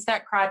that meets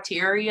that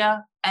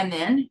criteria. And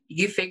then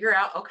you figure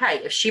out,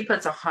 okay, if she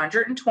puts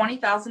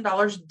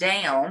 $120,000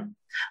 down,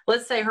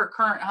 let's say her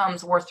current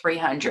home's worth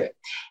 $300,000.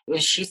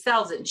 If she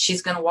sells it,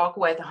 she's going to walk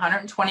away with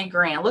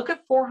 $120,000. Look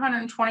at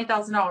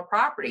 $420,000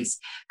 properties,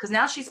 because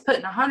now she's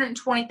putting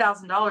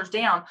 $120,000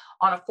 down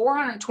on a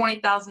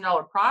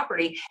 $420,000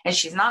 property, and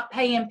she's not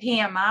paying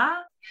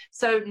PMI.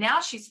 So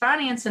now she's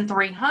financing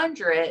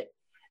 $300,000,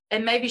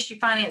 and maybe she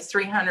financed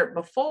 $300,000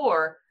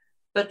 before,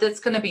 but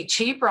that's going to be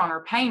cheaper on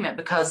her payment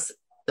because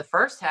the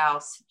first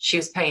house she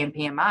was paying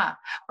PMI,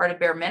 or at a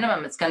bare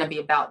minimum, it's going to be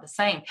about the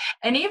same.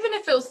 And even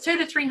if it was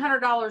 $200 to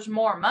 $300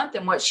 more a month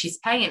than what she's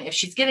paying, if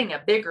she's getting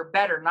a bigger,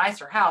 better,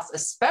 nicer house,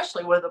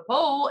 especially with a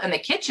pool and the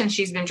kitchen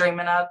she's been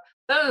dreaming of,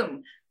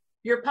 boom,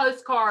 your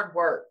postcard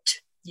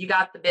worked. You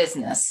got the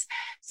business.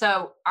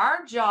 So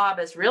our job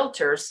as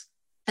realtors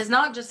is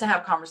not just to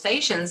have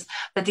conversations,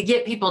 but to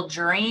get people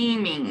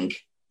dreaming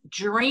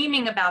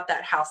dreaming about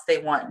that house they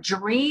want,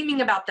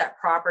 dreaming about that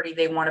property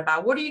they want to buy.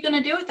 What are you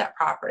going to do with that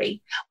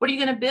property? What are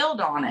you going to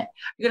build on it?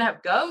 You're going to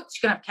have goats,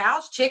 you're going to have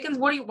cows, chickens.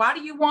 Why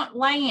do you want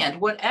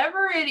land?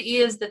 Whatever it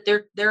is that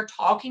they're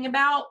talking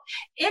about,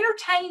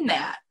 entertain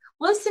that.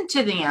 Listen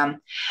to them.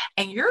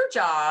 And your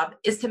job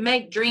is to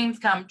make dreams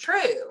come true.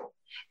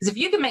 Because if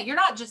you can you're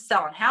not just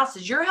selling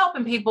houses, you're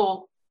helping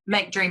people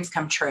make dreams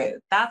come true.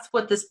 That's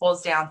what this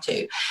boils down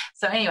to.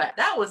 So anyway,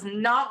 that was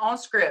not on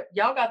script.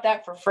 Y'all got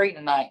that for free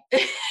tonight.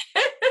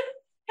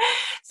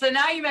 So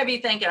now you may be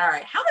thinking, all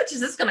right, how much is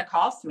this going to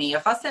cost me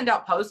if I send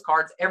out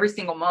postcards every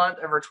single month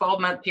over a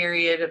 12-month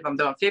period, if I'm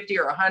doing 50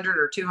 or 100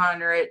 or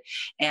 200,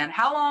 and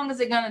how long is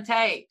it going to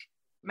take?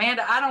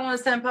 Amanda, I don't want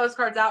to send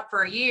postcards out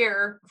for a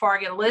year before I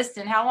get a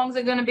listing. How long is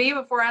it going to be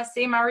before I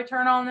see my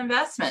return on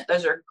investment?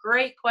 Those are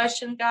great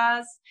questions,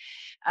 guys.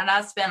 And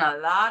I spent a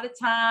lot of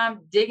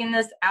time digging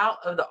this out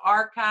of the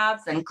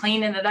archives and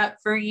cleaning it up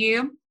for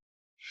you.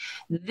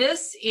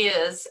 This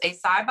is a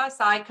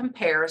side-by-side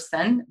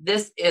comparison.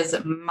 This is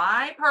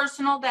my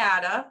personal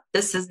data.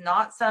 This is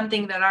not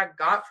something that I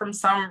got from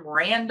some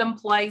random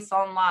place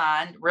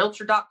online.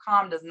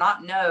 Realtor.com does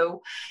not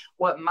know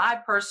what my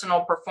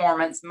personal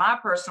performance, my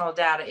personal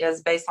data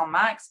is based on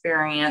my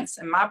experience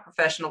and my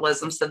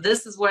professionalism. So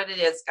this is what it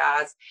is,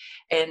 guys.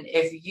 And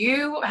if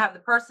you have the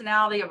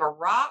personality of a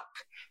rock,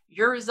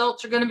 your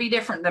results are going to be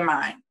different than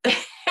mine.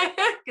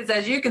 Because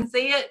as you can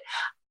see it,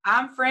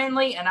 I'm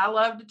friendly and I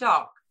love to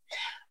talk.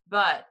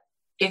 But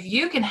if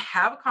you can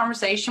have a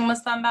conversation with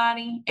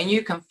somebody and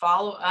you can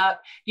follow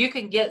up, you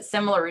can get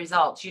similar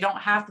results. You don't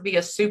have to be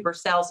a super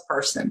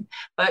salesperson,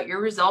 but your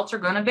results are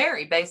going to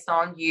vary based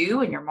on you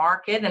and your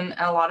market and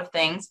a lot of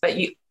things. But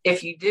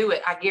if you do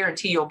it, I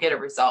guarantee you'll get a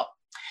result.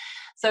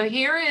 So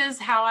here is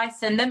how I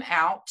send them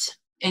out.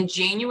 In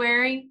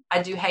January,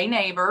 I do Hey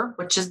Neighbor,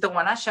 which is the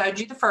one I showed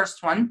you, the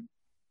first one.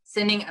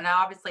 And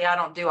obviously I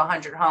don't do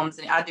 100 homes,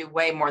 and I do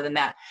way more than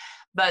that.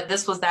 But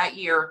this was that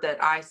year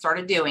that I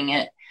started doing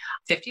it.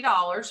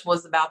 $50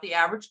 was about the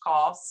average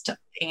cost.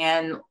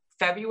 And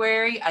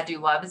February, I do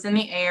Love is in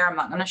the Air. I'm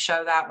not going to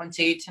show that one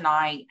to you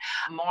tonight.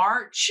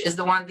 March is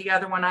the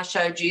other one I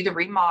showed you, the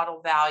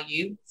remodel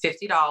value,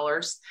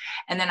 $50.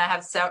 And then I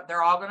have,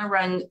 they're all going to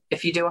run,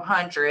 if you do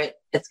 100,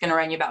 it's going to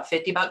run you about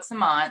 $50 a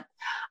month.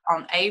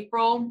 On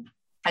April,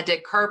 I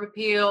did Curb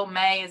Appeal.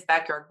 May is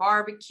Backyard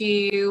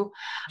Barbecue.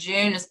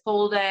 June is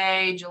Pool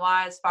Day.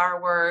 July is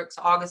Fireworks.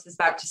 August is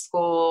Back to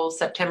School.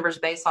 September is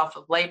based off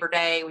of Labor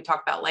Day. We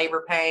talked about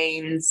labor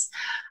pains.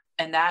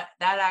 And that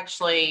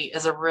actually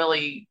is a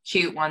really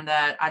cute one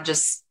that I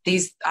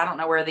don't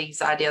know where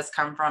these ideas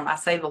come from. I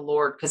say the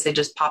Lord because they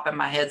just pop in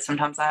my head.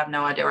 Sometimes I have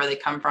no idea where they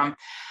come from.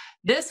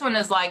 This one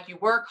is like, you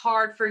work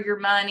hard for your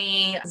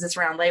money, because it's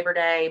around Labor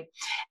Day,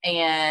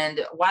 and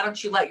why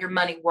don't you let your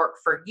money work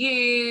for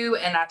you?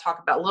 And I talk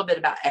about a little bit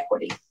about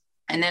equity.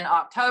 And then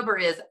October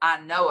is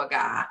I Know a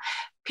Guy.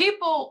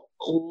 People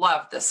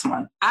love this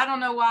one. I don't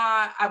know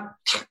why.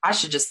 I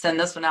should just send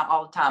this one out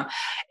all the time.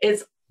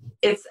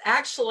 It's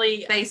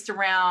actually based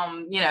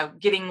around,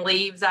 getting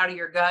leaves out of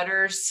your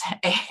gutters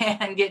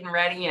and getting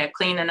ready,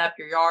 cleaning up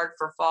your yard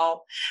for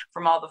fall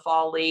from all the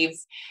fall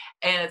leaves.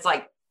 And it's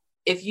like,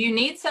 if you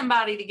need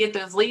somebody to get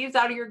those leaves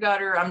out of your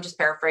gutter, I'm just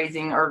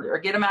paraphrasing, or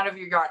get them out of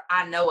your yard,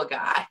 I know a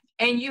guy.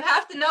 And you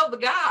have to know the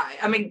guy.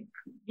 I mean,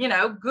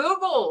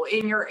 Google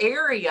in your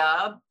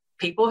area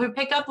people who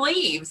pick up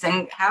leaves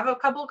and have a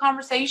couple of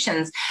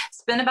conversations.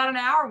 Spend about an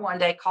hour one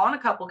day calling a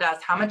couple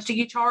guys. How much do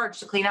you charge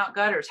to clean out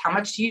gutters? How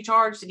much do you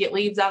charge to get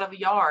leaves out of a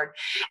yard?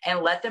 And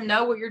let them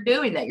know what you're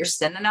doing, that you're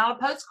sending out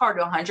a postcard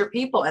to 100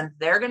 people and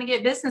they're going to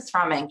get business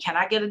from it. And can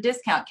I get a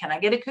discount? Can I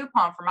get a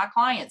coupon for my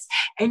clients?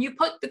 And you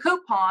put the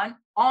coupon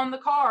on the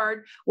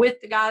card with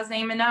the guy's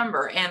name and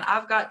number. And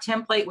we've got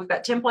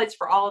templates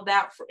for all of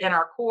that in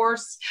our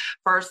course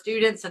for our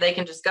students, so they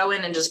can just go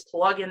in and just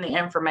plug in the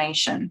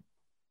information.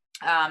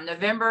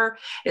 November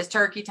is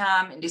turkey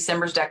time and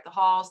December's Deck the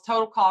Halls.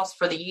 Total cost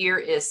for the year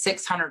is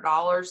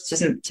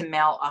 $600 to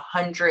mail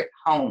 100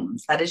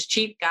 homes. That is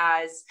cheap,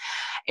 guys.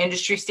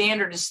 Industry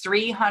standard is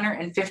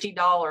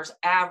 $350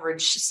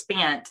 average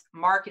spent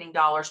marketing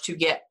dollars to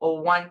get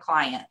one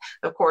client.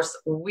 Of course,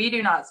 we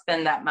do not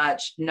spend that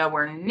much,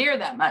 nowhere near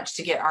that much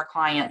to get our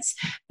clients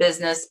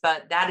business,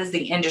 but that is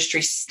the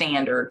industry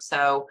standard.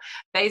 So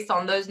based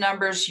on those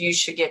numbers, you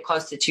should get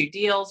close to 2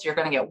 deals. You're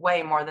going to get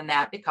way more than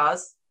that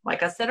because,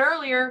 like I said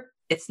earlier,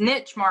 it's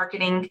niche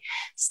marketing.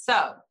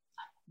 So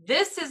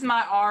this is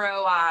my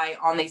ROI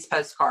on these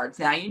postcards.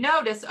 Now you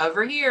notice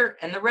over here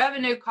in the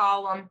revenue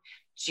column,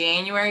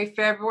 January,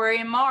 February,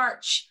 and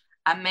March,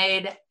 I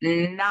made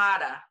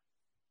nada.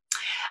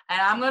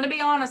 And I'm going to be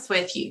honest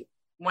with you.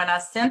 When I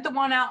sent the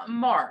one out in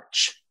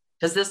March,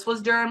 because this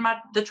was during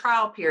the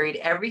trial period,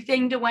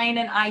 everything Dwayne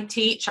and I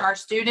teach our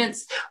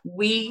students,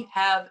 we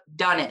have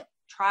done it.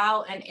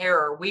 Trial and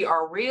error. We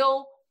are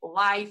real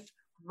life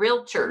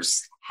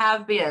realtors,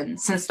 have been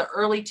since the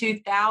early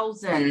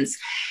 2000s.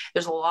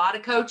 There's a lot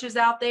of coaches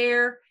out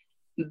there.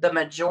 The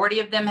majority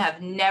of them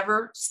have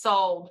never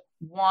sold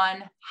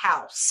one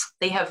house.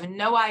 They have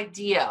no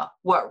idea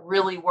what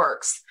really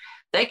works.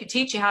 They could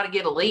teach you how to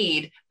get a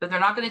lead, but they're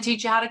not going to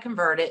teach you how to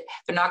convert it.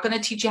 They're not going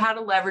to teach you how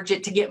to leverage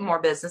it to get more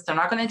business. They're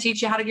not going to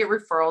teach you how to get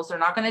referrals. They're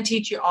not going to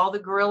teach you all the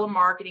guerrilla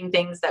marketing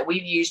things that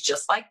we've used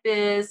just like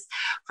this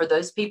for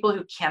those people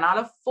who cannot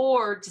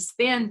afford to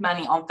spend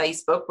money on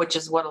Facebook, which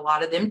is what a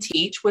lot of them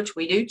teach, which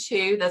we do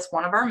too. That's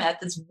one of our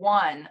methods.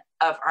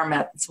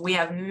 We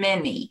have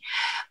many,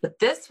 but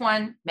this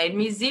one made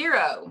me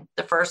zero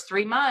the first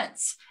 3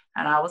 months.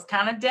 And I was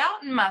kind of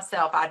doubting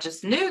myself. I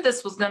just knew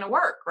this was going to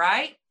work,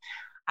 right?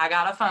 I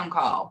got a phone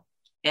call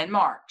in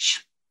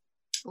March,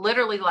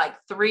 literally like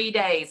 3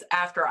 days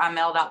after I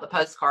mailed out the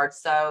postcard.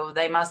 So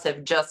they must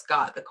have just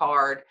got the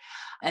card.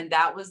 And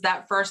that was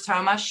that first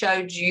home I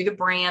showed you, the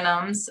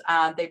Branhams.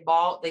 They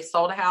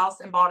sold a house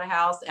and bought a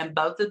house. And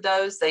both of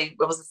those, it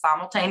was a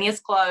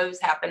simultaneous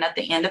close, happened at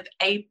the end of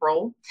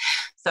April.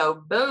 So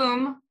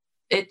boom,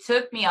 it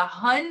took me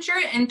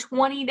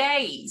 120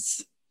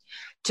 days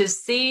to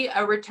see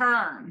a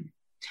return.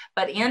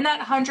 But in that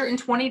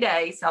 120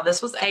 days, now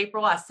this was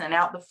April, I sent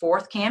out the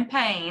 4th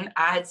campaign.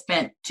 I had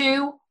spent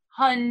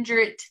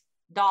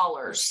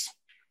 $200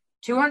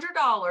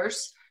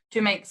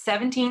 to make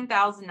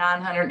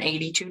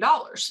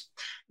 $17,982.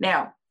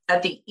 Now,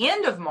 at the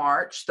end of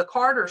March, the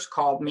Carters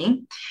called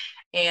me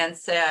and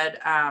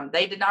said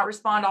they did not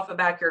respond off a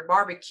backyard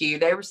barbecue.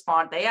 They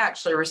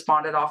actually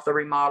responded off the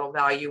remodel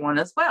value one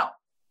as well.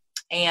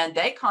 And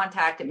they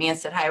contacted me and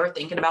said, hey, we're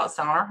thinking about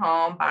selling our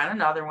home, buying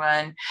another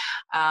one.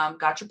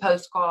 Got your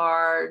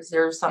postcards.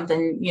 There's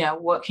something,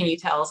 what can you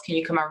tell us? Can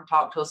you come over and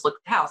talk to us? Look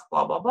at the house,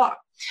 blah, blah, blah.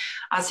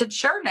 I said,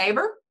 sure,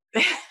 neighbor.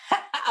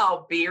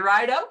 I'll be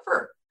right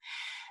over.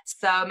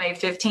 So I made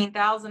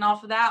 $15,000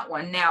 off of that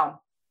one.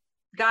 Now,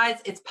 guys,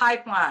 it's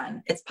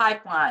pipeline.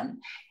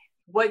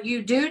 What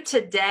you do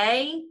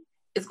today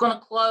is going to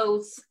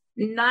close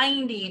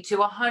 90 to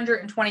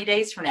 120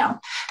 days from now.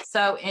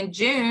 So in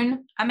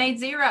June, I made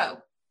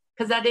zero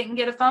because I didn't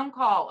get a phone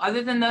call.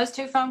 Other than those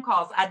 2 phone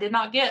calls, I did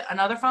not get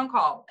another phone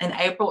call in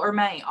April or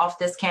May off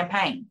this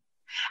campaign.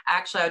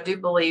 Actually, I do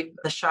believe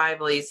the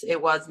Shiveleys,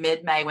 it was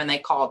mid-May when they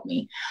called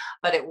me,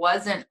 but it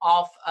wasn't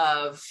off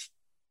of,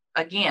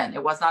 again,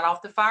 it was not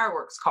off the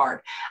fireworks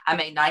card. I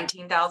made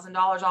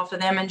 $19,000 off of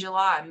them in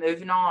July.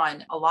 Moving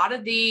on. A lot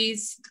of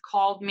these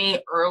called me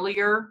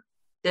earlier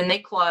than they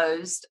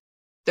closed.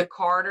 The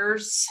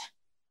Carters,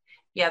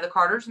 the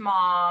Carter's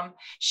mom,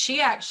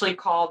 she actually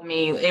called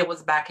me. It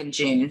was back in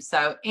June.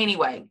 So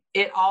anyway,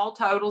 it all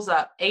totals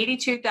up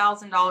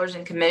 $82,000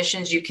 in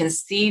commissions. You can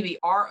see the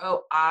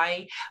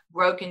ROI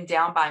broken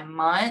down by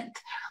month.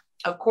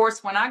 Of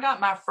course, when I got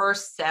my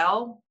first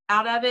sale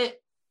out of it,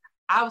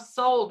 I was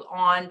sold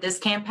on this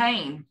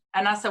campaign.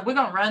 And I said, we're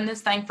going to run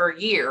this thing for a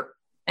year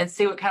and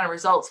see what kind of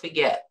results we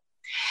get.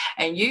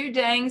 And you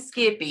dang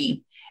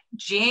Skippy,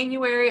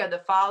 January of the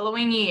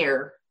following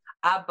year,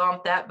 I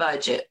bumped that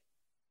budget.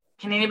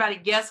 Can anybody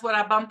guess what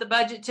I bumped the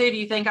budget to? Do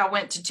you think I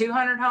went to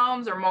 200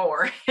 homes or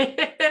more?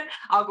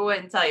 I'll go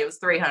ahead and tell you it was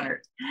 300.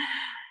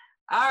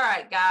 All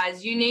right,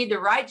 guys, you need the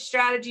right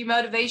strategy,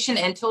 motivation,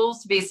 and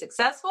tools to be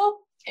successful.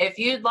 If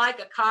you'd like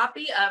a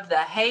copy of the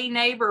Hey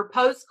Neighbor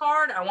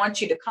postcard, I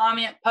want you to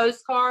comment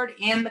postcard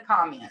in the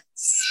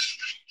comments,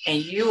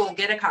 and you will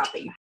get a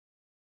copy.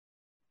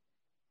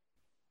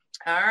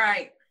 All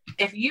right.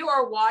 If you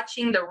are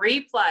watching the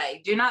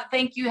replay, do not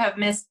think you have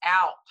missed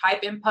out.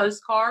 Type in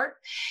postcard.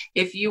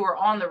 If you were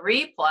on the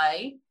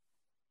replay,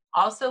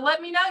 also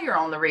let me know you're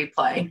on the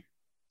replay.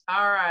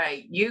 All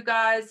right, you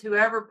guys,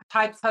 whoever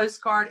types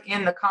postcard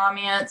in the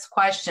comments,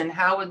 question,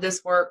 how would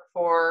this work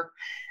for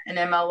an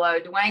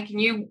MLO? Dwayne, can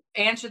you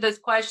answer those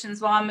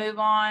questions while I move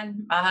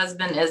on? My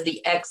husband is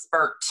the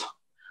expert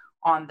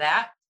on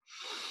that.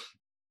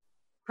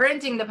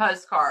 Printing the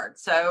postcard.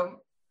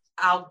 So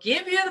I'll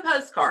give you the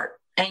postcard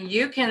and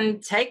you can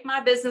take my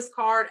business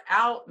card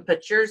out and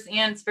put yours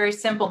in. It's very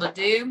simple to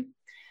do.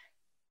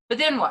 But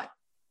then what?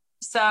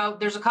 So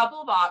there's a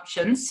couple of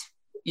options.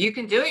 You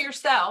can do it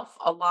yourself.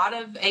 A lot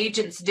of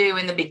agents do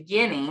in the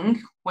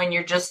beginning when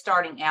you're just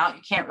starting out.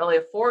 You can't really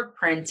afford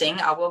printing.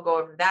 I will go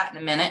over that in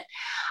a minute.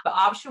 But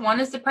option one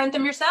is to print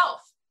them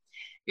yourself.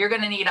 You're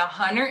going to need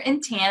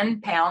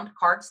 110-pound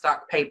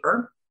cardstock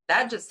paper.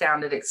 That just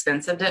sounded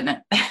expensive,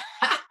 didn't it?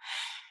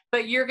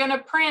 But you're going to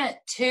print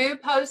 2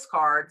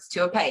 postcards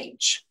to a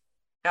page.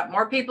 Got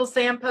more people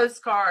saying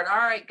postcard. All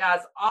right, guys,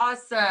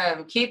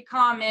 awesome. Keep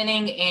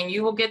commenting and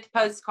you will get the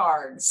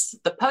postcards.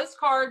 The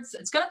postcards,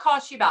 it's going to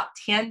cost you about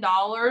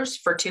 $10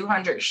 for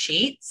 200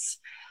 sheets.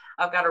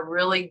 I've got a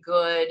really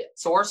good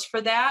source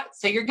for that.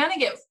 So you're going to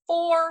get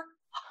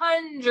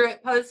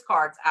 400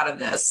 postcards out of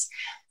this.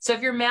 So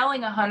if you're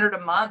mailing 100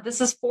 a month,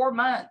 this is 4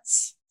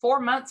 months.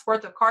 4 months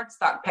worth of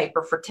cardstock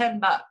paper for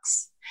 $10.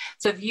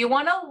 So if you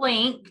want a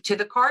link to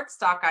the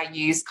cardstock I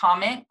use,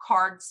 comment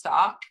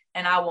cardstock,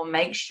 and I will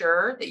make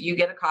sure that you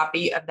get a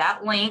copy of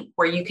that link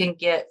where you can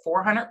get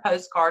 400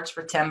 postcards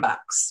for $10.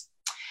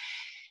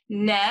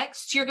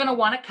 Next, you're going to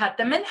want to cut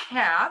them in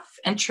half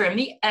and trim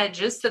the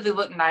edges so they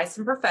look nice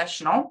and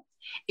professional.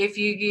 If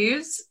you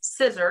use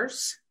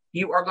scissors,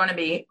 you are going to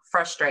be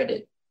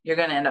frustrated. You're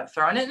going to end up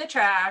throwing it in the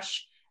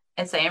trash,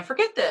 and saying,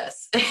 forget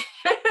this.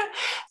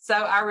 So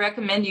I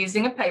recommend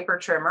using a paper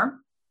trimmer.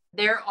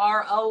 There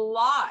are a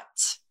lot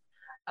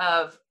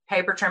of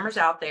paper trimmers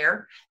out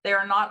there. They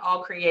are not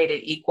all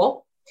created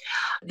equal.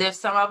 There's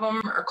some of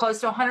them are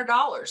close to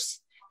 $100.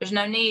 There's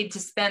no need to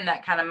spend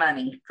that kind of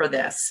money for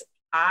this.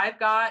 I've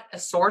got a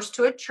source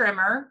to a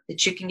trimmer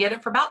that you can get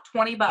it for about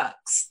 $20.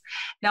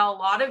 Now, a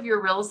lot of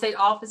your real estate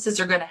offices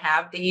are going to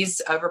have these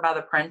over by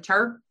the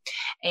printer.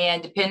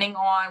 And depending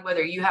on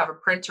whether you have a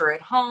printer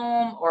at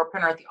home or a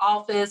printer at the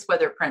office,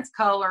 whether it prints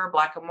color,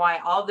 black and white,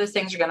 all of those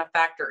things are going to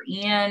factor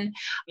in.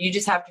 You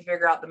just have to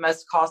figure out the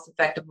most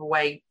cost-effective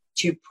way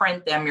to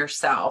print them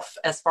yourself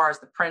as far as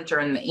the printer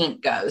and the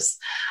ink goes.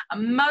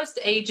 Most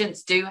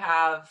agents do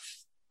have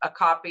a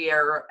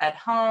copier at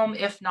home.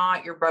 If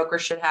not, your broker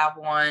should have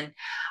one.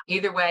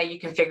 Either way, you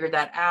can figure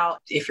that out.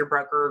 If your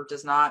broker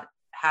does not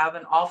have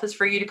an office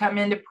for you to come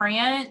in to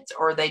print,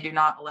 or they do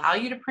not allow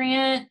you to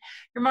print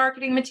your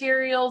marketing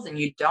materials and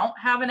you don't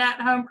have an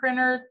at-home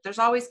printer, there's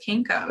always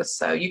Kinko's.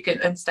 So you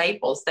can, and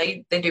Staples,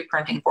 they do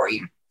printing for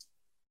you.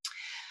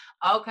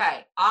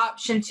 Okay,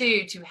 option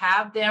 2, to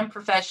have them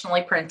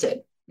professionally printed.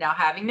 Now,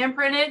 having them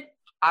printed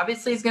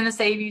obviously is going to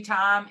save you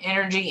time,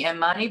 energy, and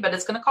money, but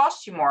it's going to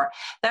cost you more.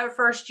 That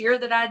first year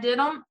that I did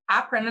them,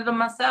 I printed them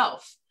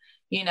myself,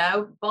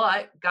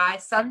 but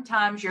guys,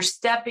 sometimes you're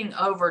stepping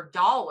over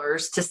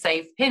dollars to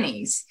save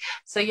pennies.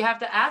 So you have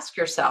to ask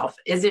yourself,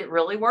 is it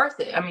really worth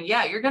it? I mean,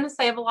 yeah, you're going to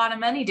save a lot of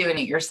money doing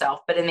it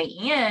yourself, but in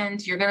the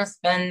end, you're going to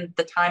spend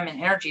the time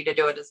and energy to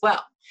do it as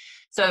well.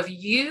 So if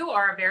you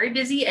are a very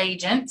busy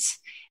agent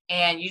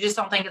and you just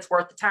don't think it's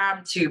worth the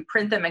time to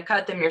print them and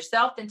cut them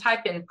yourself, then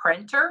type in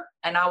printer,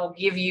 and I will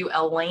give you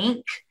a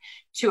link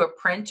to a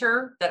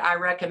printer that I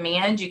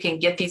recommend. You can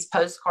get these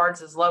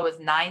postcards as low as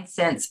 9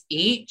 cents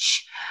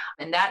each.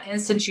 In that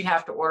instance, you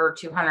have to order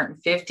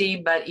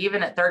 250, but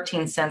even at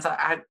 13 cents,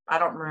 I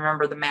don't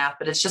remember the math,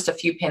 but it's just a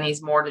few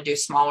pennies more to do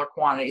smaller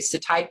quantities. So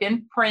type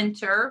in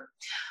printer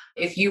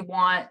if you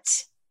want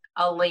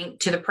a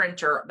link to the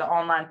printer, the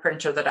online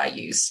printer that I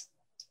use.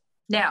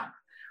 Now,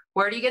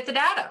 where do you get the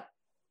data?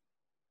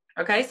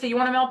 Okay, so you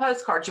want to mail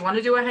postcards. You want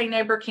to do a Hey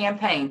Neighbor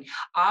campaign.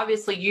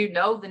 Obviously, you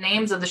know the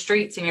names of the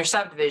streets in your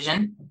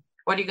subdivision.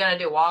 What are you going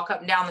to do? Walk up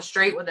and down the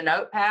street with a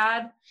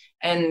notepad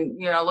and,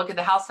 look at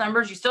the house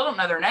numbers? You still don't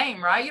know their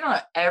name, right? You don't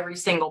know every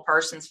single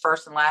person's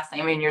first and last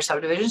name in your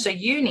subdivision, so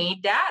you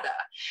need data.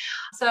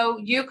 So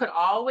you could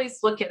always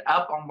look it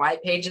up on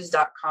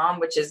whitepages.com,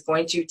 which is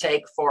going to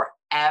take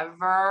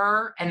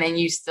forever, and then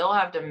you still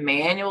have to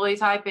manually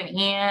type it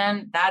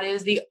in. That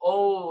is the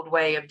old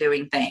way of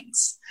doing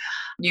things.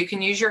 You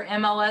can use your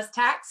MLS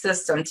tax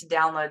system to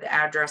download the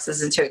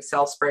addresses into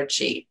Excel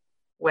spreadsheet.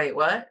 Wait,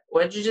 what?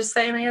 What did you just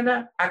say,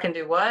 Amanda? I can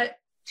do what?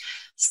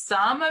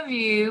 Some of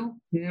you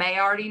may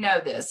already know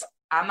this.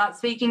 I'm not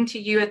speaking to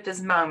you at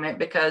this moment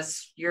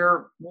because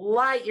you're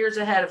light years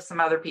ahead of some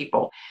other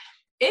people.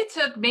 It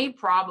took me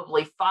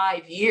probably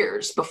 5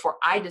 years before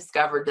I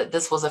discovered that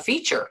this was a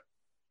feature.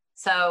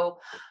 So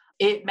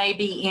it may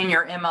be in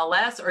your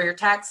MLS or your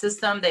tax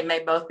system. They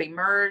may both be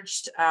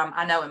merged.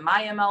 I know in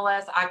my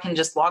MLS, I can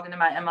just log into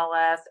my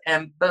MLS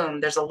and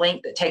boom, there's a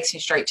link that takes me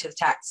straight to the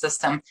tax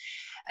system.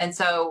 And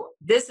so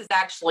this is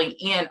actually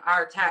in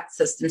our tax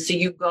system. So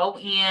you go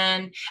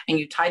in and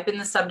you type in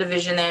the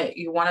subdivision that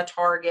you want to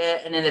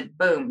target, and then it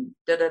boom,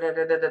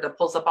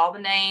 pulls up all the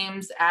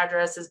names,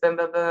 addresses, boom,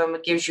 boom, boom.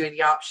 It gives you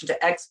the option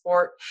to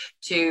export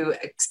to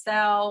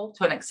Excel,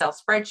 to an Excel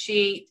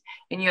spreadsheet,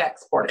 and you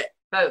export it.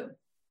 Boom.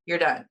 You're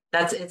done.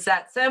 It's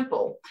that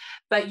simple.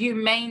 But you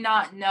may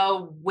not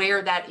know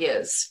where that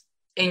is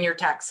in your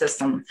tax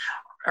system,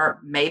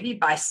 or maybe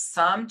by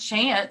some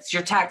chance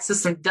your tax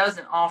system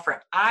doesn't offer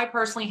it. I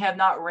personally have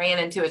not ran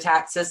into a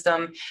tax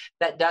system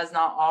that does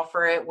not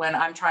offer it when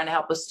I'm trying to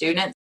help a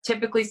student.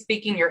 Typically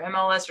speaking, your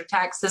MLS or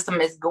tax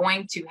system is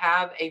going to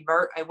have a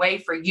way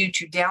for you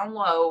to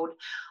download,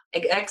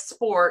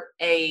 export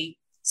a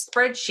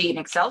spreadsheet, an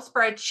Excel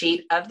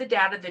spreadsheet of the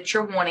data that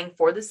you're wanting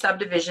for the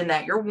subdivision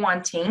that you're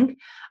wanting,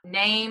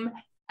 name,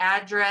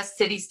 address,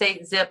 city,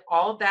 state, zip,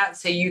 all of that.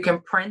 So you can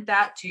print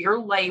that to your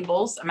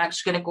labels. I'm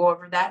actually going to go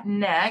over that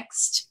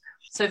next.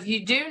 So if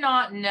you do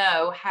not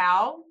know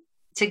how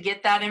to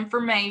get that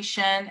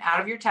information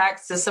out of your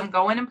tax system,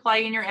 go in and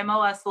play in your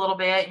MLS a little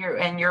bit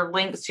and your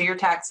links to your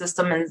tax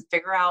system and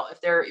figure out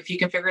if you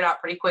can figure it out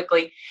pretty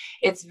quickly.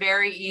 It's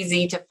very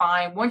easy to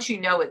find. Once you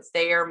know it's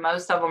there,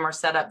 most of them are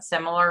set up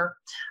similar.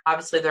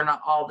 Obviously, they're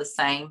not all the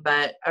same,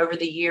 but over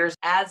the years,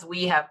 as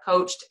we have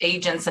coached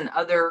agents and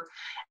other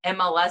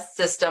MLS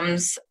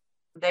systems,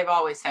 they've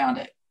always found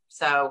it.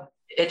 So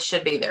it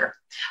should be there.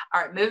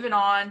 All right, moving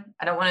on.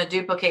 I don't want to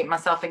duplicate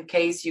myself in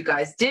case you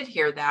guys did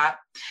hear that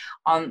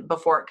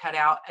before it cut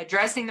out.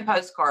 Addressing the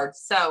postcards.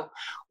 So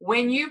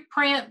when you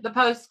print the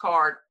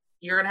postcard,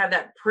 you're going to have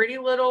that pretty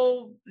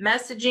little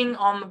messaging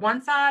on the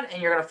one side,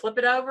 and you're going to flip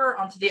it over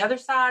onto the other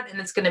side, and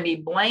it's going to be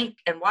blank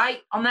and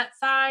white on that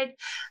side.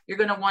 You're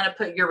going to want to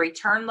put your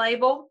return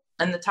label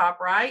in the top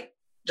right,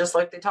 just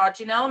like they taught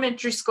you in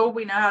elementary school.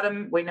 We know how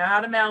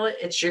to mail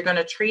it. You're going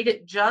to treat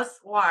it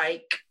just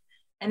like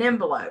an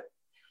envelope.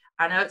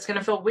 I know it's going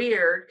to feel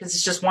weird because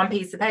it's just one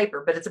piece of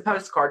paper, but it's a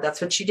postcard.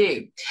 That's what you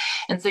do.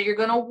 And so you're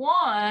going to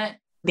want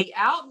the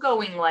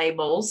outgoing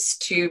labels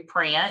to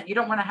print. You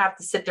don't want to have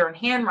to sit there and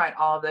handwrite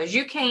all of those.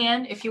 You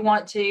can if you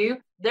want to.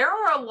 There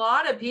are a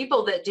lot of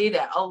people that do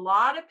that. A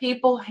lot of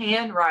people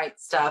handwrite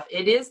stuff.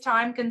 It is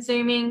time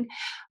consuming,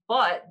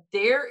 but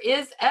there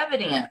is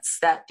evidence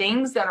that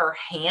things that are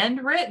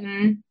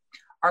handwritten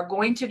are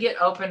going to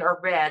get opened or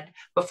read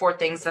before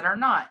things that are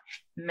not.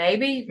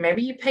 Maybe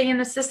you pay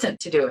an assistant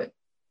to do it.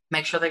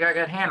 Make sure they got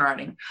good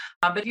handwriting.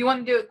 But if you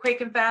want to do it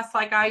quick and fast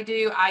like I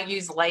do, I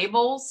use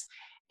labels.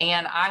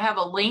 And I have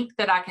a link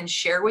that I can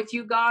share with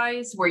you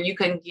guys where you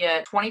can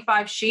get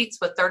 25 sheets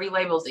with 30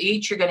 labels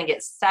each. You're going to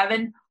get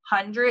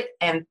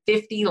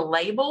 750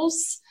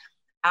 labels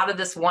out of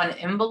this one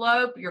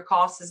envelope. Your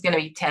cost is going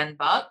to be $10.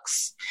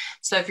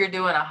 So if you're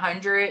doing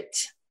 100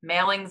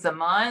 mailings a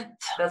month,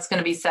 that's going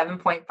to be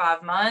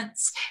 7.5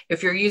 months.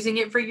 If you're using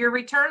it for your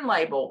return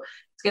label,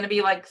 it's going to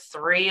be like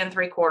 3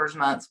 3/4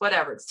 months,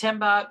 whatever. It's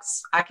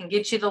 $10. I can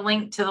get you the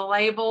link to the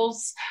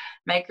labels,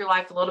 make your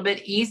life a little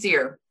bit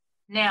easier.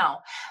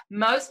 Now,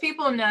 most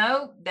people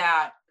know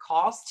that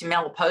cost to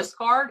mail a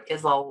postcard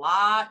is a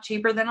lot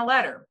cheaper than a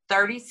letter,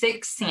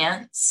 36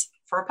 cents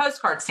for a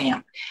postcard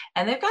stamp.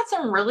 And they've got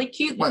some really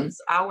cute ones.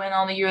 I went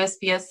on the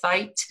USPS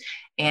site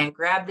and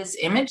grabbed this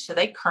image. So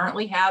they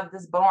currently have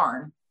this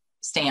barn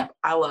stamp.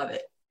 I love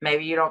it.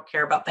 Maybe you don't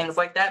care about things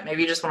like that.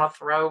 Maybe you just want to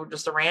throw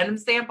just a random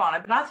stamp on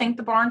it, but I think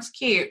the barn's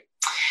cute.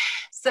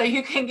 So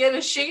you can get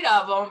a sheet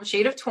of them, a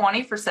sheet of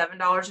 20 for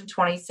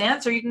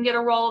 $7.20, or you can get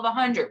a roll of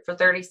 100 for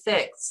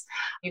 36.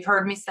 You've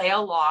heard me say a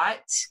lot,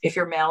 if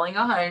you're mailing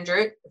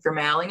 100,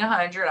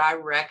 I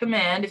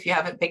recommend, if you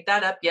haven't picked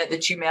that up yet,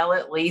 that you mail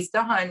at least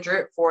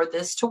 100 for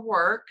this to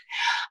work.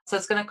 So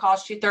it's going to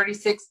cost you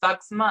 $36 a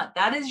month.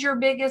 That is your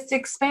biggest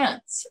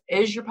expense,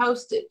 is your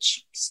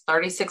postage. It's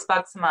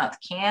 $36 a month.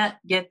 Can't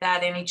get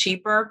that any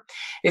cheaper.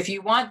 If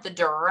you want the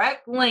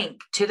direct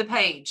link to the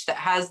page that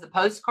has the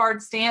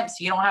postcard stamps,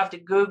 you don't have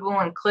to Google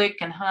and click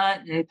and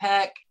hunt and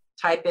peck.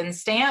 Type in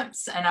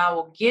stamps and I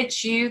will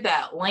get you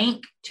that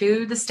link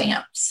to the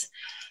stamps.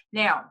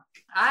 Now,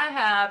 I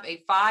have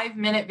a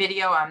 5-minute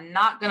video. I'm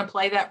not going to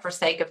play that for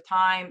sake of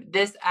time.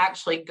 This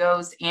actually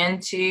goes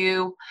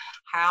into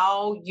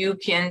how you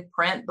can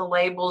print the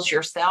labels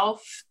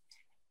yourself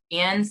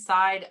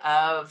inside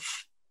of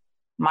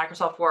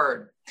Microsoft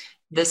Word.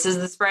 This is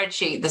the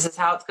spreadsheet. This is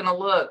how it's going to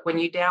look when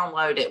you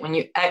download it, when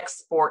you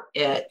export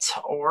it,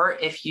 or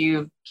if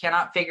you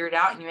cannot figure it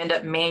out and you end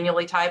up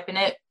manually typing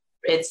it,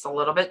 it's a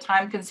little bit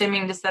time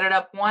consuming to set it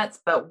up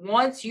once, but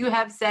once you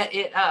have set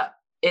it up,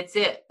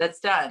 that's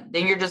done.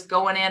 Then you're just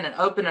going in and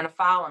opening a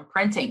file and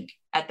printing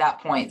at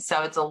that point.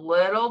 So it's a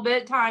little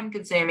bit time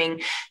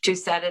consuming to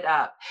set it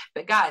up.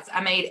 But guys,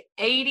 I made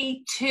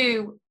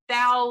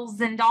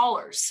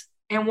 $82,000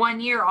 in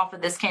 1 year off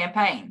of this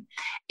campaign.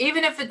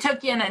 Even if it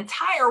took you an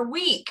entire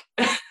week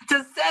to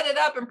set it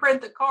up and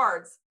print the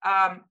cards,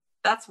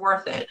 that's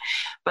worth it,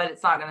 but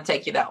it's not going to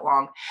take you that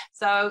long.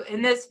 So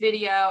in this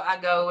video, I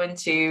go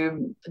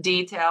into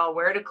detail,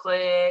 where to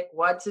click,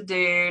 what to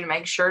do to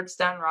make sure it's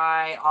done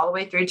right, all the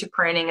way through to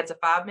printing. It's a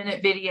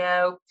 5-minute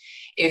video.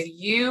 If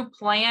you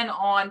plan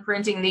on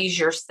printing these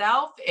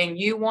yourself and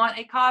you want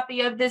a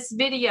copy of this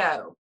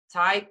video,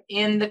 type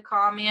in the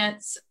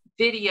comments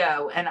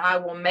video and I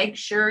will make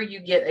sure you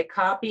get a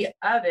copy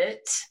of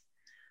it.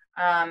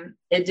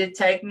 It did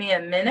take me a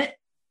minute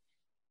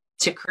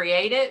to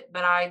create it,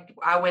 but I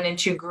went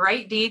into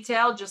great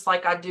detail, just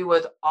like I do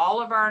with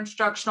all of our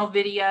instructional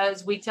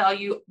videos. We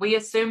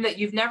assume that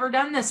you've never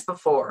done this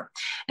before.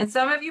 And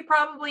some of you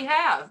probably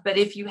have, but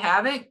if you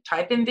haven't,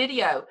 type in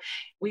video.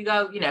 We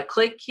go,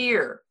 click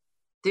here,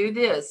 do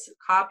this,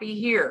 copy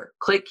here,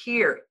 click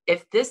here.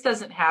 If this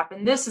doesn't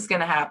happen, this is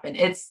going to happen.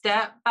 It's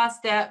step by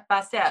step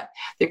by step.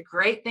 The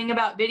great thing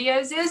about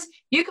videos is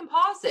you can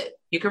pause it.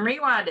 You can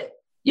rewind it.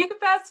 You can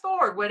fast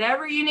forward,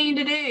 whatever you need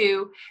to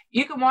do.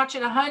 You can watch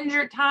it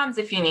 100 times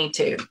if you need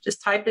to.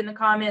 Just type in the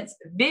comments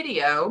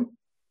video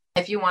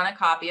if you want a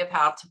copy of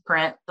how to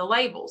print the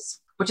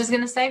labels, which is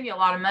going to save you a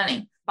lot of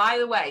money. By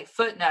the way,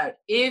 footnote,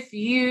 if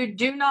you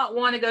do not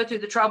want to go through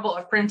the trouble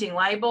of printing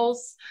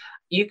labels,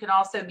 you can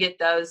also get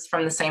those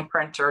from the same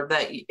printer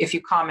that if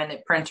you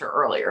commented printer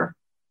earlier.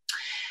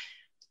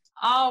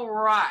 All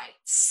right,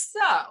 so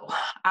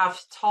I've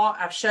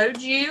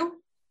showed you.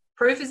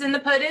 Proof is in the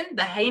pudding.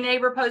 The Hey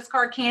Neighbor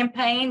postcard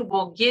campaign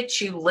will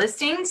get you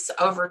listings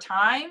over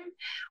time,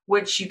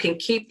 which you can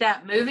keep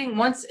that moving.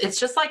 Once it's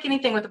just like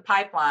anything with a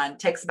pipeline, it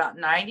takes about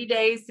 90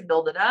 days to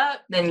build it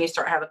up. Then you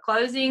start having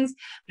closings.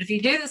 But if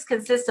you do this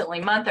consistently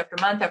month after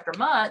month after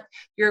month,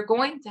 you're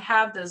going to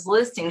have those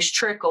listings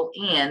trickle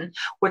in,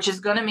 which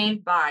is going to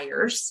mean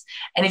buyers.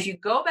 And if you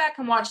go back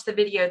and watch the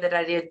video that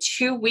I did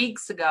 2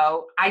 weeks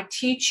ago, I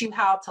teach you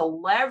how to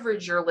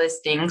leverage your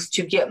listings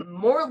to get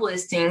more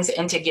listings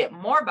and to get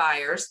more buyers.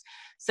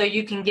 So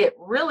you can get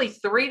really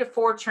 3 to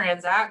 4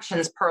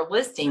 transactions per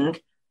listing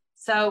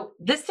So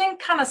this thing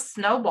kind of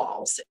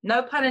snowballs.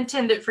 No pun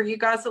intended for you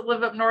guys that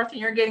live up north and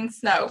you're getting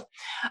snow.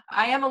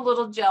 I am a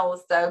little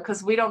jealous though,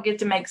 because we don't get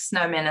to make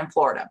snowmen in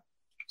Florida.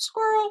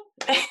 Squirrel.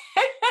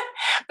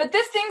 But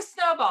this thing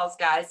snowballs,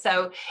 guys.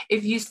 So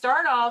if you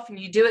start off and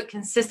you do it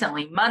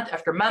consistently, month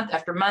after month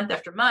after month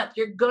after month,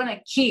 you're going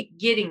to keep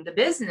getting the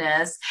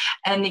business,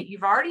 and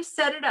you've already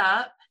set it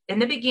up in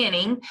the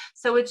beginning.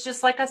 So it's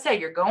just like I said,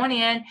 you're going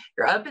in,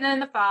 you're opening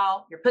the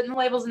file, you're putting the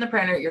labels in the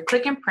printer, you're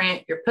clicking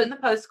print, you're putting the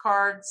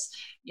postcards,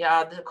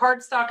 the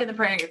card stock in the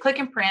printer, you're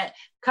clicking print,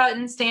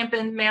 cutting,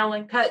 stamping,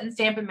 mailing, cutting,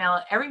 stamping,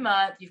 mailing every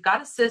month. You've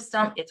got a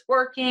system, it's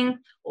working.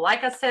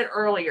 Like I said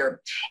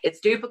earlier,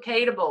 it's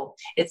duplicatable,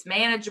 it's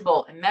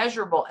manageable and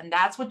measurable. And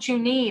that's what you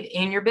need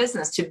in your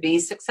business to be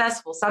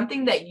successful.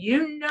 Something that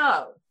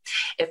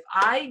if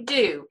I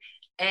do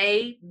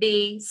A,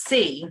 B,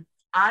 C,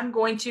 I'm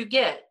going to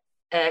get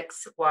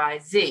X, Y,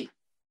 Z.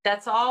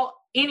 That's all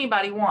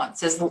anybody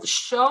wants, is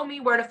show me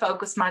where to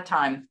focus my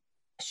time.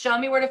 Show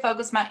me where to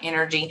focus my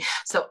energy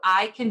so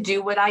I can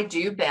do what I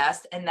do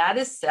best, and that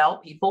is sell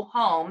people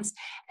homes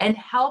and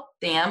help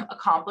them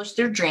accomplish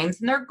their dreams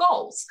and their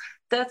goals.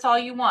 That's all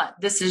you want.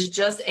 This is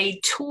just a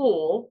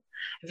tool,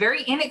 a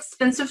very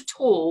inexpensive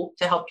tool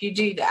to help you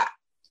do that.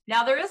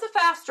 Now, there is a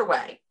faster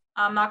way.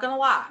 I'm not going to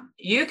lie.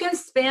 You can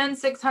spend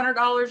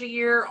 $600 a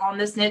year on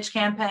this niche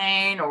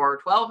campaign,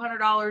 or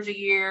 $1,200 a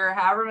year,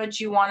 however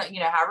much you want to,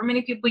 however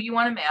many people you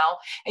want to mail,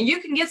 and you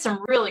can get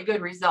some really good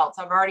results.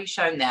 I've already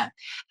shown that.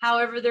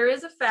 However, there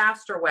is a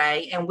faster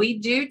way, and we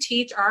do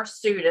teach our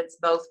students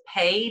both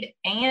paid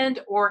and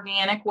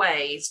organic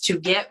ways to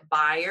get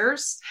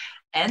buyers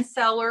and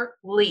seller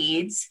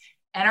leads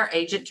in our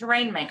Agent to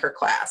Rainmaker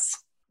class.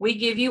 We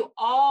give you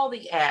all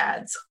the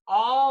ads,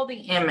 all the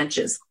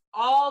images,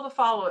 all the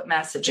follow-up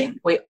messaging.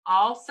 We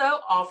also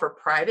offer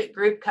private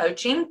group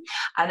coaching.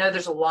 I know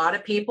there's a lot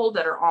of people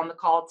that are on the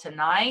call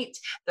tonight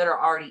that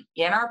are already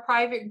in our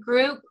private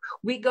group.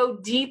 We go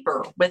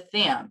deeper with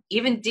them,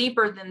 even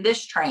deeper than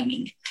this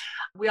training.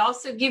 We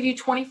also give you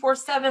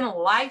 24/7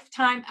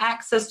 lifetime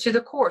access to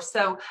the course.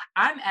 So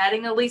I'm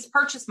adding a lease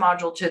purchase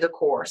module to the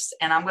course,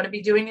 and I'm going to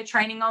be doing a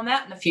training on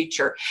that in the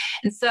future.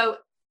 And so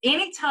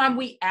anytime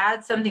we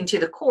add something to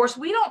the course,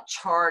 we don't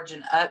charge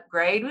an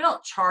upgrade. We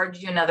don't charge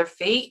you another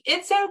fee.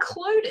 It's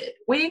included.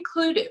 We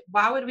include it.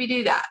 Why would we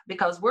do that?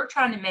 Because we're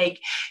trying to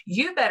make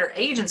you better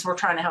agents. We're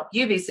trying to help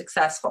you be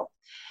successful.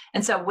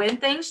 And so when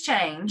things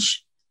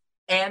change,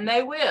 and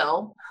they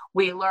will,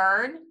 we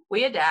learn,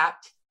 we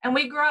adapt, and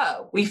we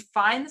grow. We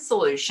find the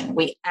solution.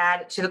 We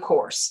add it to the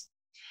course.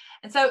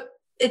 And so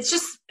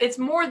it's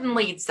more than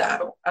leads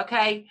though,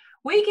 okay?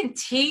 We can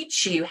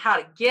teach you how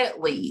to get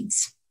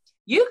leads.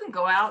 You can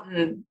go out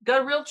and go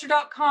to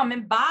realtor.com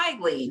and buy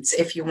leads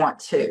if you want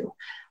to,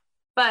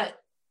 but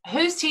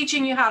who's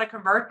teaching you how to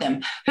convert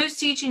them? Who's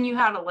teaching you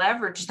how to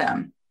leverage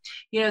them?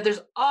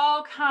 There's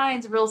all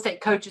kinds of real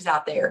estate coaches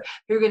out there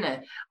who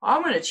are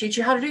I'm going to teach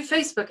you how to do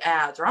Facebook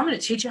ads, or I'm going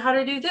to teach you how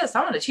to do this.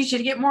 I'm going to teach you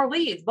to get more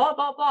leads, blah,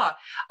 blah, blah.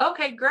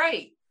 Okay,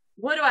 great.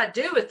 What do I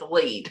do with the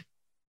lead?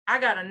 I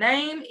got a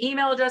name,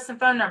 email address, and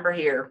phone number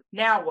here.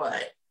 Now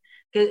what?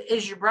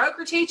 Is your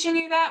broker teaching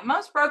you that?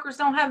 Most brokers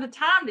don't have the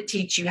time to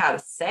teach you how to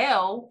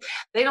sell.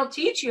 They don't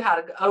teach you how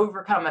to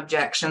overcome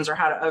objections or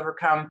how to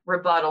overcome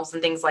rebuttals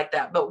and things like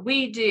that. But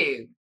we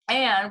do.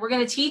 And we're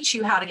going to teach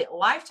you how to get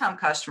lifetime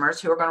customers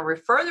who are going to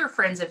refer their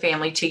friends and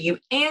family to you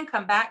and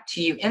come back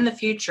to you in the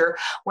future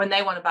when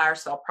they want to buy or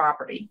sell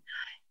property.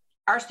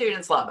 Our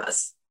students love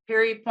us,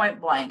 period,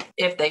 point blank.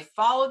 If they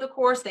follow the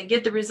course, they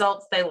get the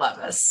results, they love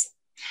us.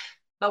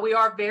 But we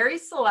are very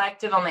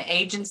selective on the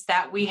agents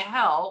that we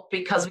help,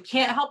 because we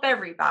can't help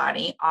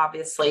everybody,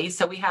 obviously.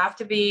 So we have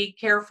to be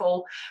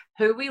careful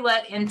who we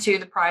let into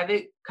the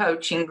private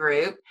coaching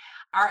group.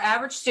 Our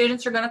average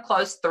students are going to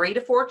close 3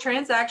 to 4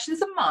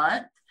 transactions a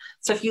month.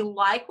 So if you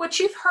like what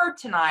you've heard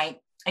tonight,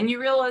 and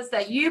you realize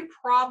that you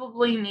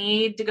probably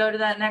need to go to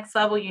that next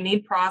level, you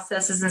need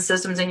processes and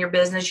systems in your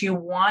business, you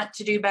want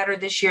to do better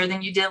this year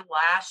than you did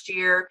last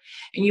year,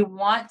 and you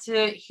want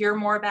to hear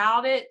more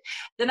about it,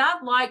 then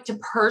I'd like to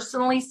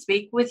personally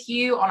speak with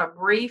you on a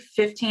brief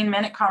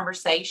 15-minute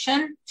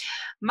conversation.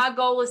 My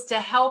goal is to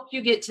help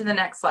you get to the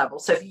next level.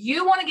 So if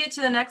you want to get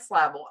to the next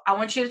level, I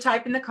want you to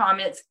type in the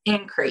comments,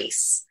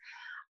 increase.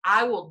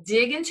 I will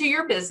dig into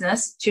your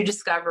business to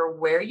discover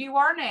where you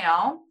are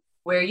now,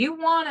 where you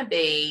want to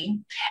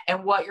be,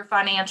 and what your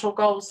financial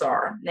goals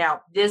are.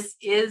 Now, this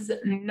is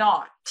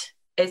not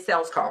a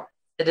sales call.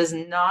 It is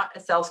not a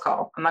sales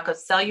call. I'm not going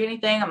to sell you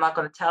anything. I'm not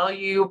going to tell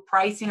you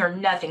pricing or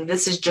nothing.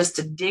 This is just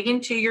to dig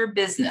into your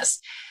business.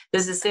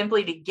 This is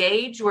simply to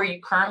gauge where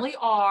you currently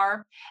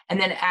are. And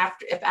then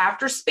if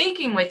after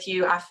speaking with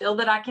you, I feel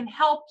that I can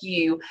help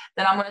you,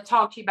 then I'm going to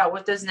talk to you about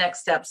what those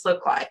next steps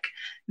look like.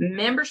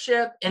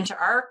 Membership into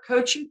our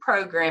coaching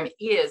program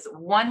is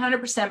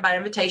 100% by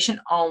invitation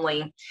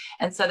only.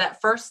 And so that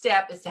first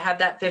step is to have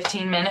that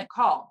 15-minute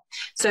call.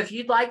 So if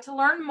you'd like to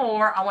learn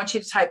more, I want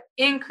you to type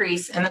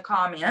increase in the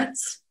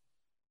comments.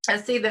 I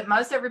see that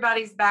most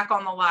everybody's back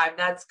on the live.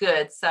 That's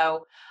good.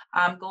 So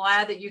I'm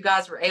glad that you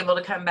guys were able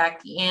to come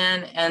back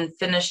in and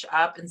finish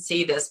up and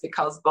see this,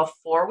 because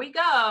before we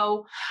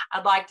go,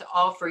 I'd like to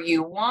offer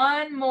you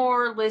one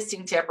more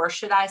listing tip, or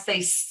should I say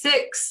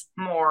 6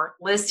 more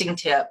listing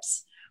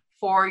tips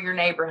for your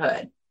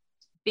neighborhood.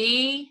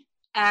 Be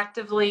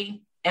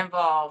actively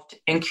involved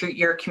in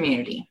your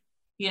community.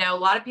 You know, a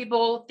lot of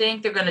people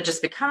think they're going to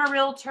just become a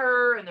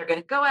realtor and they're going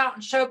to go out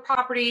and show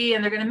property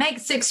and they're going to make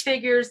 6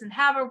 figures and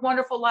have a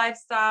wonderful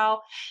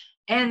lifestyle.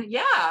 And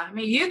yeah, I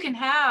mean, you can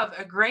have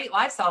a great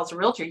lifestyle as a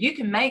realtor. You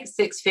can make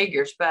 6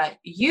 figures, but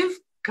you've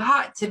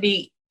got to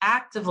be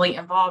actively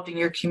involved in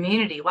your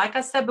community. Like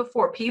I said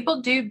before,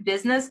 people do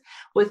business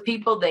with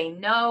people they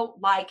know,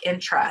 like,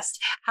 and trust.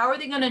 How are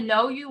they going to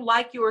know you,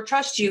 like you, or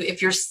trust you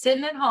if you're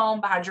sitting at home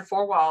behind your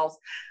 4 walls?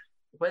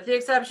 With the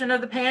exception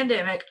of the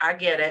pandemic, I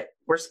get it.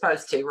 We're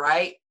supposed to,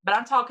 right? But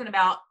I'm talking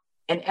about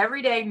an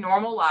everyday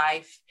normal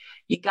life.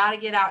 You got to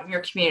get out in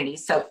your community.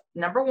 So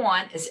number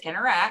 1 is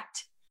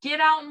interact. Get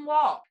out and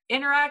walk.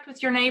 Interact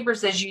with your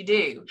neighbors as you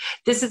do.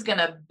 This is going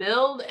to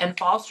build and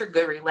foster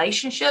good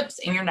relationships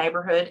in your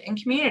neighborhood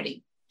and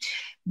community.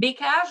 Be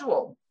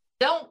casual.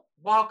 Don't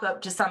walk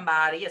up to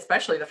somebody,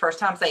 especially the first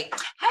time, say,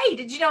 hey,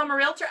 did you know I'm a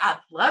realtor? I'd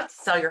love to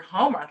sell your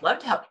home, or I'd love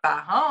to help you buy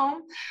a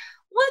home.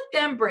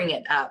 Let them bring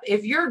it up.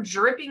 If you're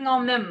dripping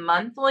on them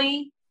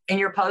monthly in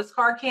your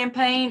postcard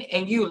campaign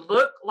and you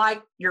look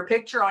like your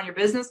picture on your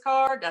business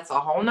card, that's a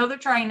whole nother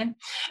training.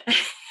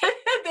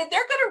 But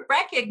they're going to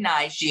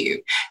recognize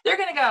you. They're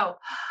going to go,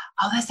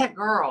 oh, that's that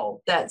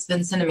girl that's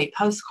been sending me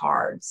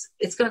postcards.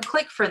 It's going to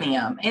click for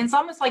them. And it's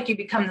almost like you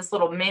become this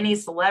little mini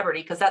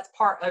celebrity, because that's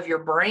part of your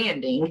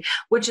branding,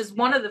 which is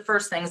one of the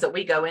first things that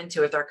we go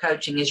into with our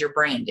coaching is your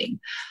branding.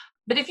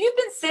 But if you've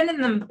been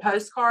sending them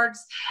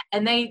postcards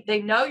and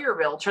they know you're a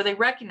realtor, they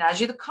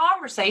recognize you, the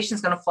conversation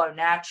is going to flow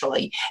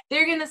naturally.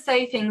 They're going to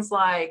say things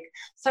like,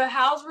 so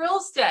how's real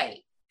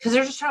estate? Because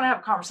they're just trying to have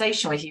a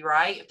conversation with you,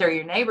 right? If they're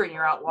your neighbor and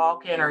you're out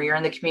walking, or you're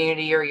in the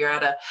community, or you're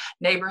at a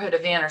neighborhood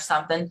event or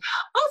something.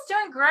 Oh, it's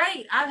doing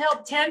great. I've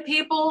helped 10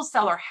 people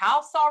sell their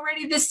house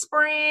already this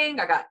spring.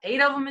 I got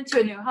 8 of them into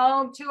a new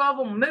home. 2 of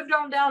them moved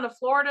on down to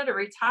Florida to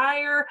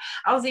retire.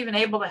 I was even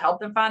able to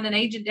help them find an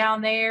agent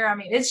down there. I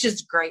mean, it's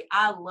just great.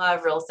 I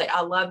love real estate.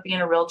 I love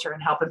being a realtor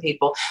and helping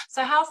people.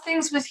 So how's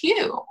things with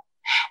you?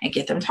 And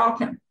get them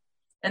talking.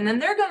 And then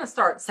they're going to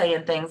start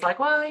saying things like,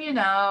 well, you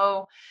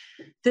know,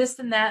 this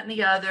and that and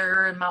the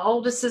other. And my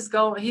oldest is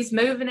he's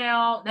moving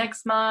out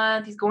next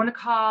month. He's going to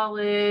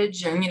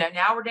college. And, you know,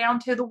 now we're down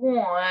to the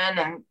 1.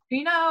 And,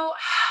 you know,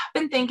 I've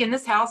been thinking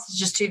this house is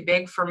just too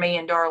big for me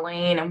and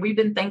Darlene. And we've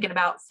been thinking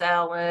about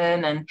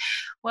selling. And,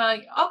 well,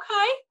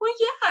 okay. Well,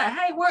 yeah.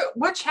 Hey,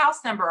 which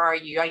house number are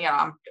you? You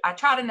know, I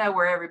try to know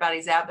where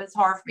everybody's at, but it's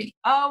hard for me.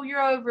 Oh,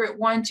 you're over at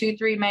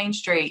 123 Main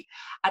Street.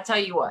 I tell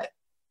you what.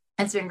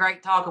 It's been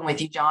great talking with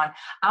you, John.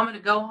 I'm going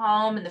to go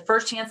home, and the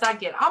first chance I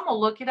get, I'm going to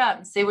look it up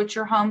and see what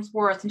your home's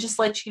worth and just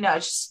let you know.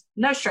 It's just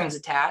no strings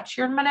attached.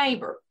 You're my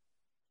neighbor.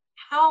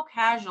 How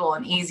casual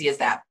and easy is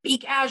that? Be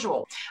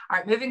casual. All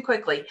right, moving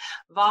quickly.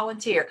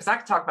 Volunteer, because I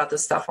could talk about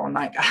this stuff all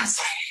night,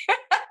 guys.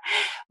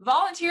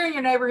 Volunteer in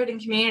your neighborhood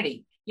and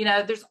community. You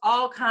know, there's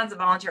all kinds of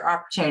volunteer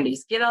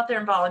opportunities. Get out there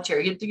and volunteer.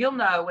 You'll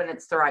know when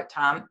it's the right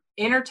time.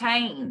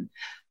 Entertain.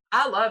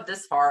 I love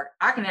this part.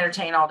 I can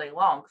entertain all day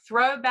long.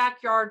 Throw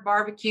backyard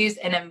barbecues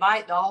and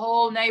invite the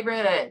whole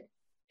neighborhood.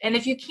 And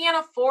if you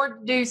can't afford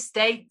to do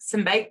steaks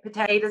and baked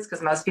potatoes,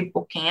 because most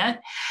people can't,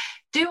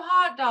 do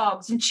hot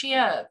dogs and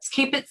chips.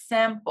 Keep it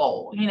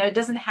simple. You know, it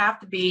doesn't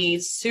have to be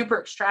super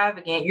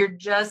extravagant. You're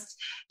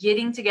just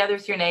getting together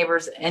with your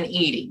neighbors and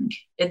eating.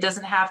 It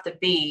doesn't have to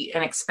be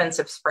an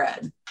expensive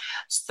spread.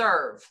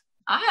 Serve.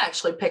 I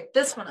actually picked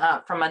this one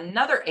up from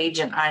another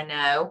agent I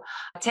know.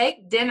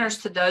 Take dinners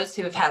to those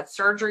who have had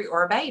surgery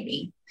or a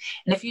baby.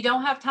 And if you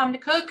don't have time to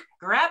cook,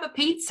 grab a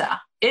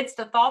pizza. It's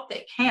the thought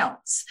that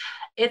counts.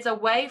 It's a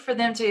way for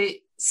them to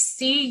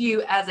see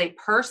you as a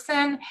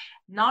person,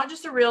 not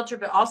just a realtor,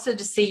 but also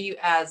to see you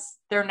as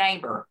their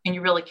neighbor and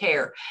you really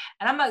care.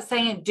 And I'm not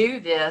saying do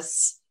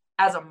this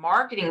as a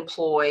marketing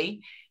ploy.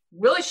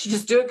 Really should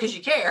just do it because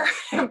you care.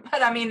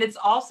 But I mean, it's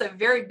also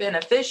very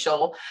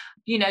beneficial,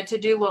 you know, to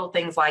do little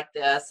things like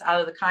this out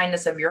of the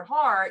kindness of your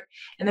heart.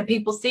 And then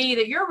people see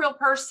that you're a real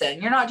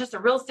person. You're not just a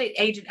real estate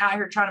agent out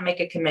here trying to make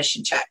a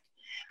commission check.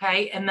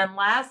 Okay. And then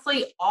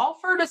lastly,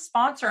 offer to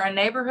sponsor a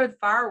neighborhood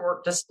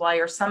firework display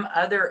or some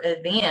other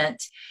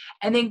event,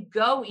 and then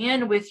go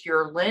in with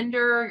your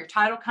lender, your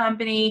title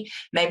company.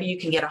 Maybe you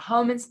can get a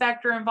home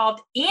inspector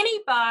involved.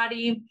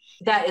 Anybody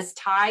that is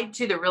tied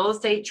to the real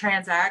estate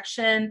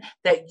transaction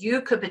that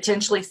you could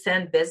potentially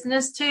send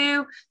business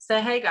to,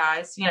 say, hey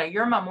guys, you know,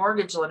 you're my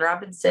mortgage lender.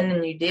 I've been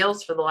sending you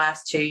deals for the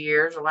last 2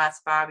 years or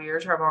last 5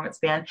 years, however long it's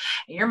been. And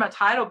you're my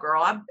title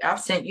girl.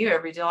 I've sent you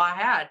every deal I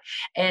had.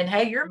 And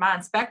hey, you're my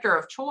inspector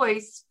of choice.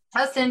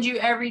 I'll send you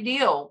every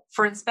deal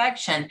for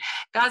inspection.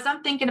 Guys,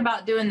 I'm thinking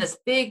about doing this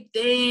big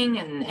thing,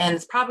 and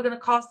it's probably going to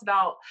cost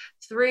about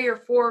 $3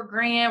 or $4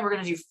 grand. We're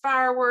going to do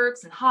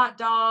fireworks and hot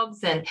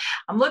dogs, and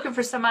I'm looking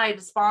for somebody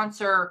to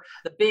sponsor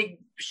the big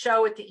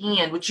show at the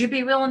end. Would you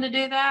be willing to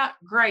do that?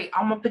 Great.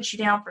 I'm going to put you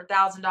down for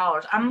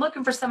 $1,000. I'm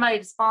looking for somebody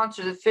to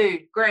sponsor the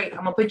food. Great.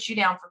 I'm going to put you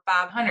down for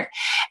 $500.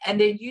 And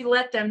then you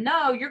let them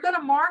know you're going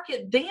to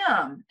market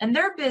them and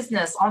their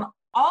business on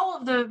all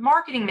of the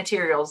marketing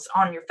materials,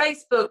 on your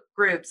Facebook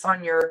groups,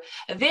 on your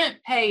event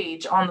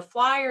page, on the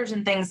flyers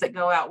and things that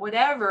go out,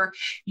 whatever.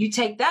 You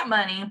take that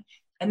money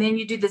and then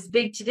you do this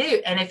big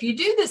to-do. And if you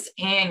do this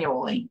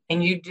annually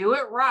and you do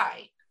it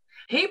right,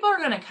 people are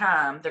going to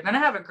come, they're going to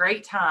have a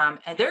great time,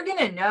 and they're going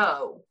to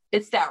know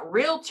it's that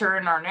realtor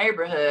in our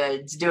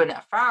neighborhoods doing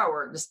that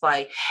firework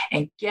display.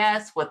 And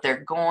guess what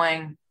they're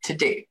going to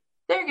do?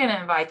 They're going to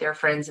invite their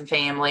friends and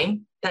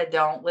family that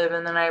don't live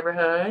in the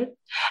neighborhood.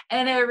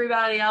 And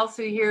everybody else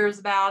who hears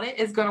about it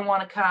is going to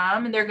want to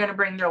come, and they're going to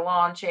bring their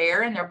lawn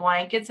chair and their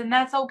blankets, and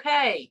that's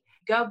okay.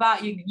 Go buy,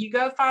 you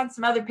go find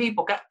some other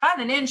people,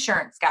 find an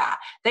insurance guy.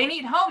 They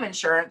need home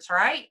insurance,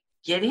 right?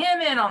 Get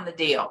him in on the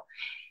deal.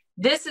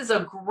 This is a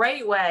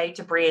great way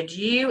to brand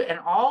you and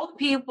all the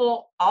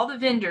people, all the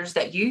vendors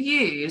that you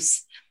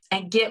use,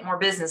 and get more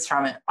business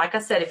from it. Like I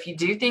said, if you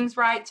do things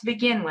right to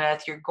begin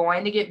with, you're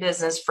going to get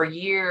business for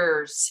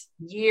years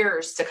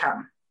to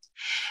come.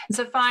 And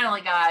so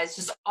finally, guys,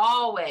 just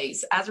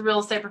always, as a real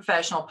estate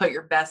professional, put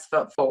your best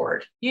foot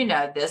forward. You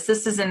know this.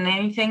 This isn't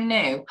anything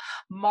new.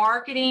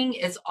 Marketing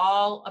is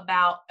all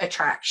about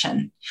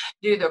attraction.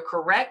 Do the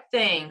correct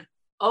thing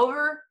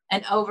over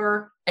and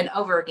over and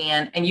over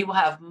again, and you will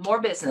have more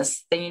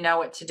business than you know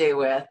what to do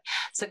with.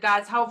 So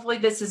guys, hopefully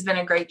this has been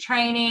a great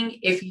training.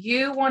 If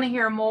you want to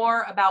hear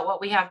more about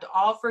what we have to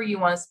offer, you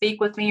want to speak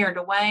with me or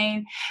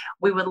Dwayne,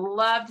 we would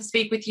love to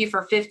speak with you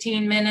for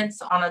 15 minutes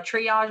on a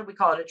triage. We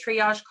call it a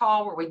triage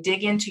call, where we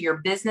dig into your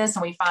business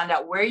and we find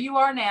out where you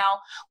are now,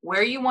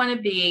 where you want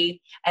to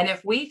be. And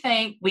if we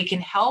think we can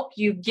help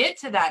you get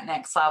to that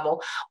next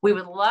level, we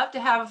would love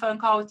to have a phone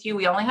call with you.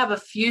 We only have a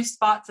few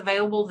spots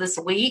available this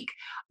week.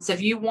 So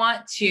if you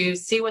want to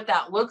see what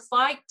that looks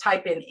like,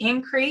 type in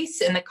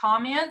increase in the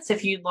comments.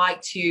 If you'd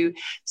like to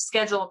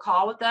schedule a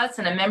call with us,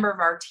 and a member of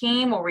our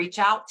team will reach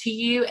out to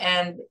you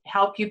and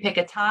help you pick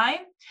a time.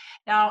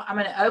 Now, I'm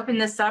going to open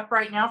this up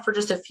right now for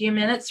just a few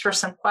minutes for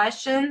some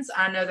questions.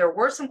 I know there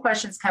were some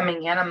questions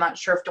coming in. I'm not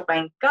sure if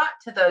Dwayne got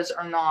to those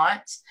or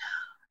not.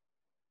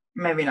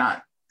 Maybe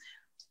not.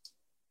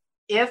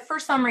 If for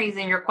some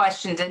reason your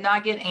question did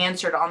not get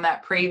answered on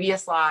that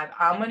previous live,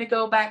 I'm going to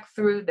go back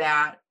through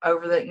that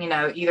over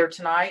the, either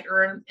tonight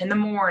or in the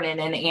morning,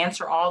 and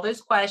answer all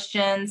those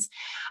questions.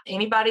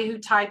 Anybody who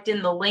typed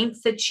in the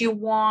links that you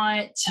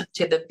want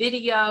to the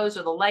videos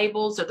or the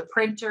labels or the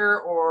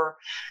printer or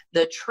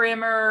the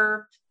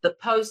trimmer, the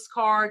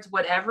postcards,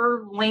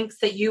 whatever links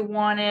that you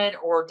wanted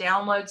or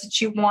downloads that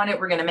you wanted,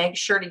 we're going to make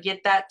sure to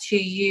get that to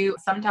you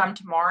sometime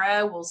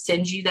tomorrow. We'll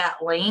send you that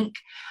link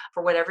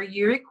for whatever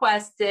you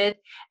requested,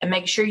 and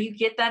make sure you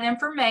get that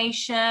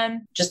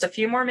information. Just a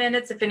few more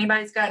minutes if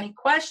anybody's got any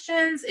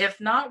questions.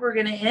 If not, we're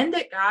going to end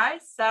it,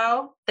 guys.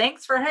 So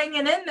thanks for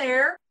hanging in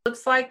there.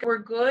 Looks like we're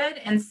good.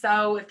 And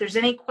so if there's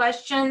any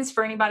questions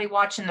for anybody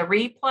watching the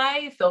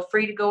replay, feel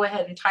free to go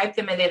ahead and type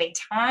them at any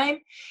time.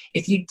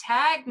 If you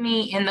tag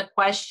me in the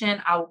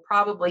question, I will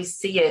probably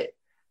see it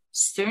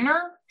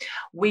sooner.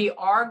 We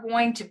are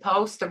going to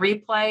post the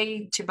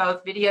replay to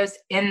both videos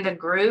in the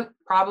group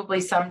probably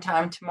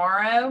sometime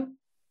tomorrow.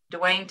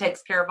 Dwayne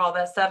takes care of all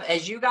that stuff.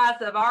 As you guys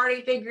have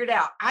already figured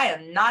out, I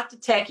am not the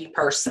techie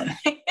person.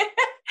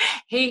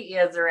 He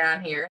is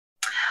around here.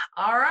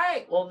 All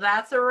right. Well,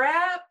 that's a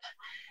wrap.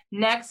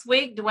 Next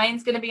week,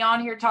 Dwayne's going to be on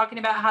here talking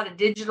about how to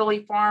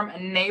digitally farm a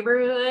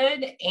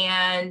neighborhood.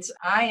 And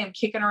I am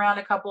kicking around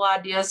a couple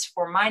ideas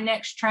for my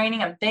next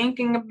training. I'm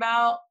thinking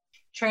about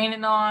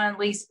training on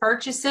lease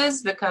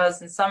purchases,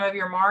 because in some of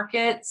your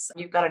markets,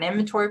 you've got an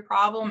inventory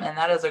problem, and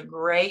that is a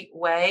great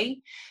way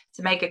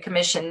to make a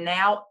commission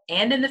now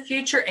and in the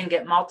future and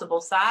get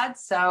multiple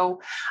sides. So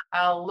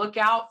I'll look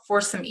out for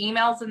some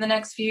emails in the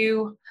next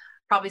few,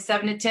 probably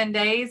 7 to 10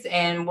 days,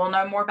 and we'll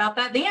know more about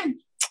that then.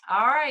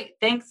 All right.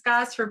 Thanks,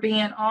 guys, for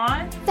being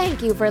on.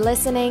 Thank you for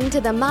listening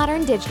to the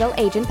Modern Digital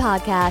Agent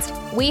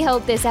Podcast. We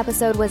hope this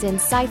episode was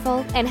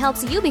insightful and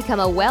helps you become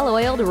a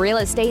well-oiled real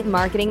estate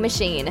marketing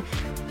machine.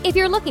 If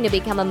you're looking to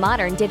become a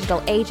modern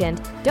digital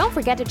agent, don't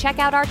forget to check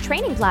out our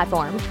training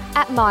platform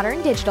at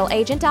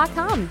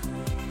moderndigitalagent.com.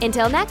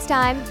 Until next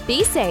time,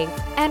 be safe,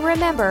 and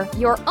remember,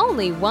 you're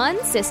only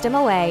one system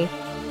away.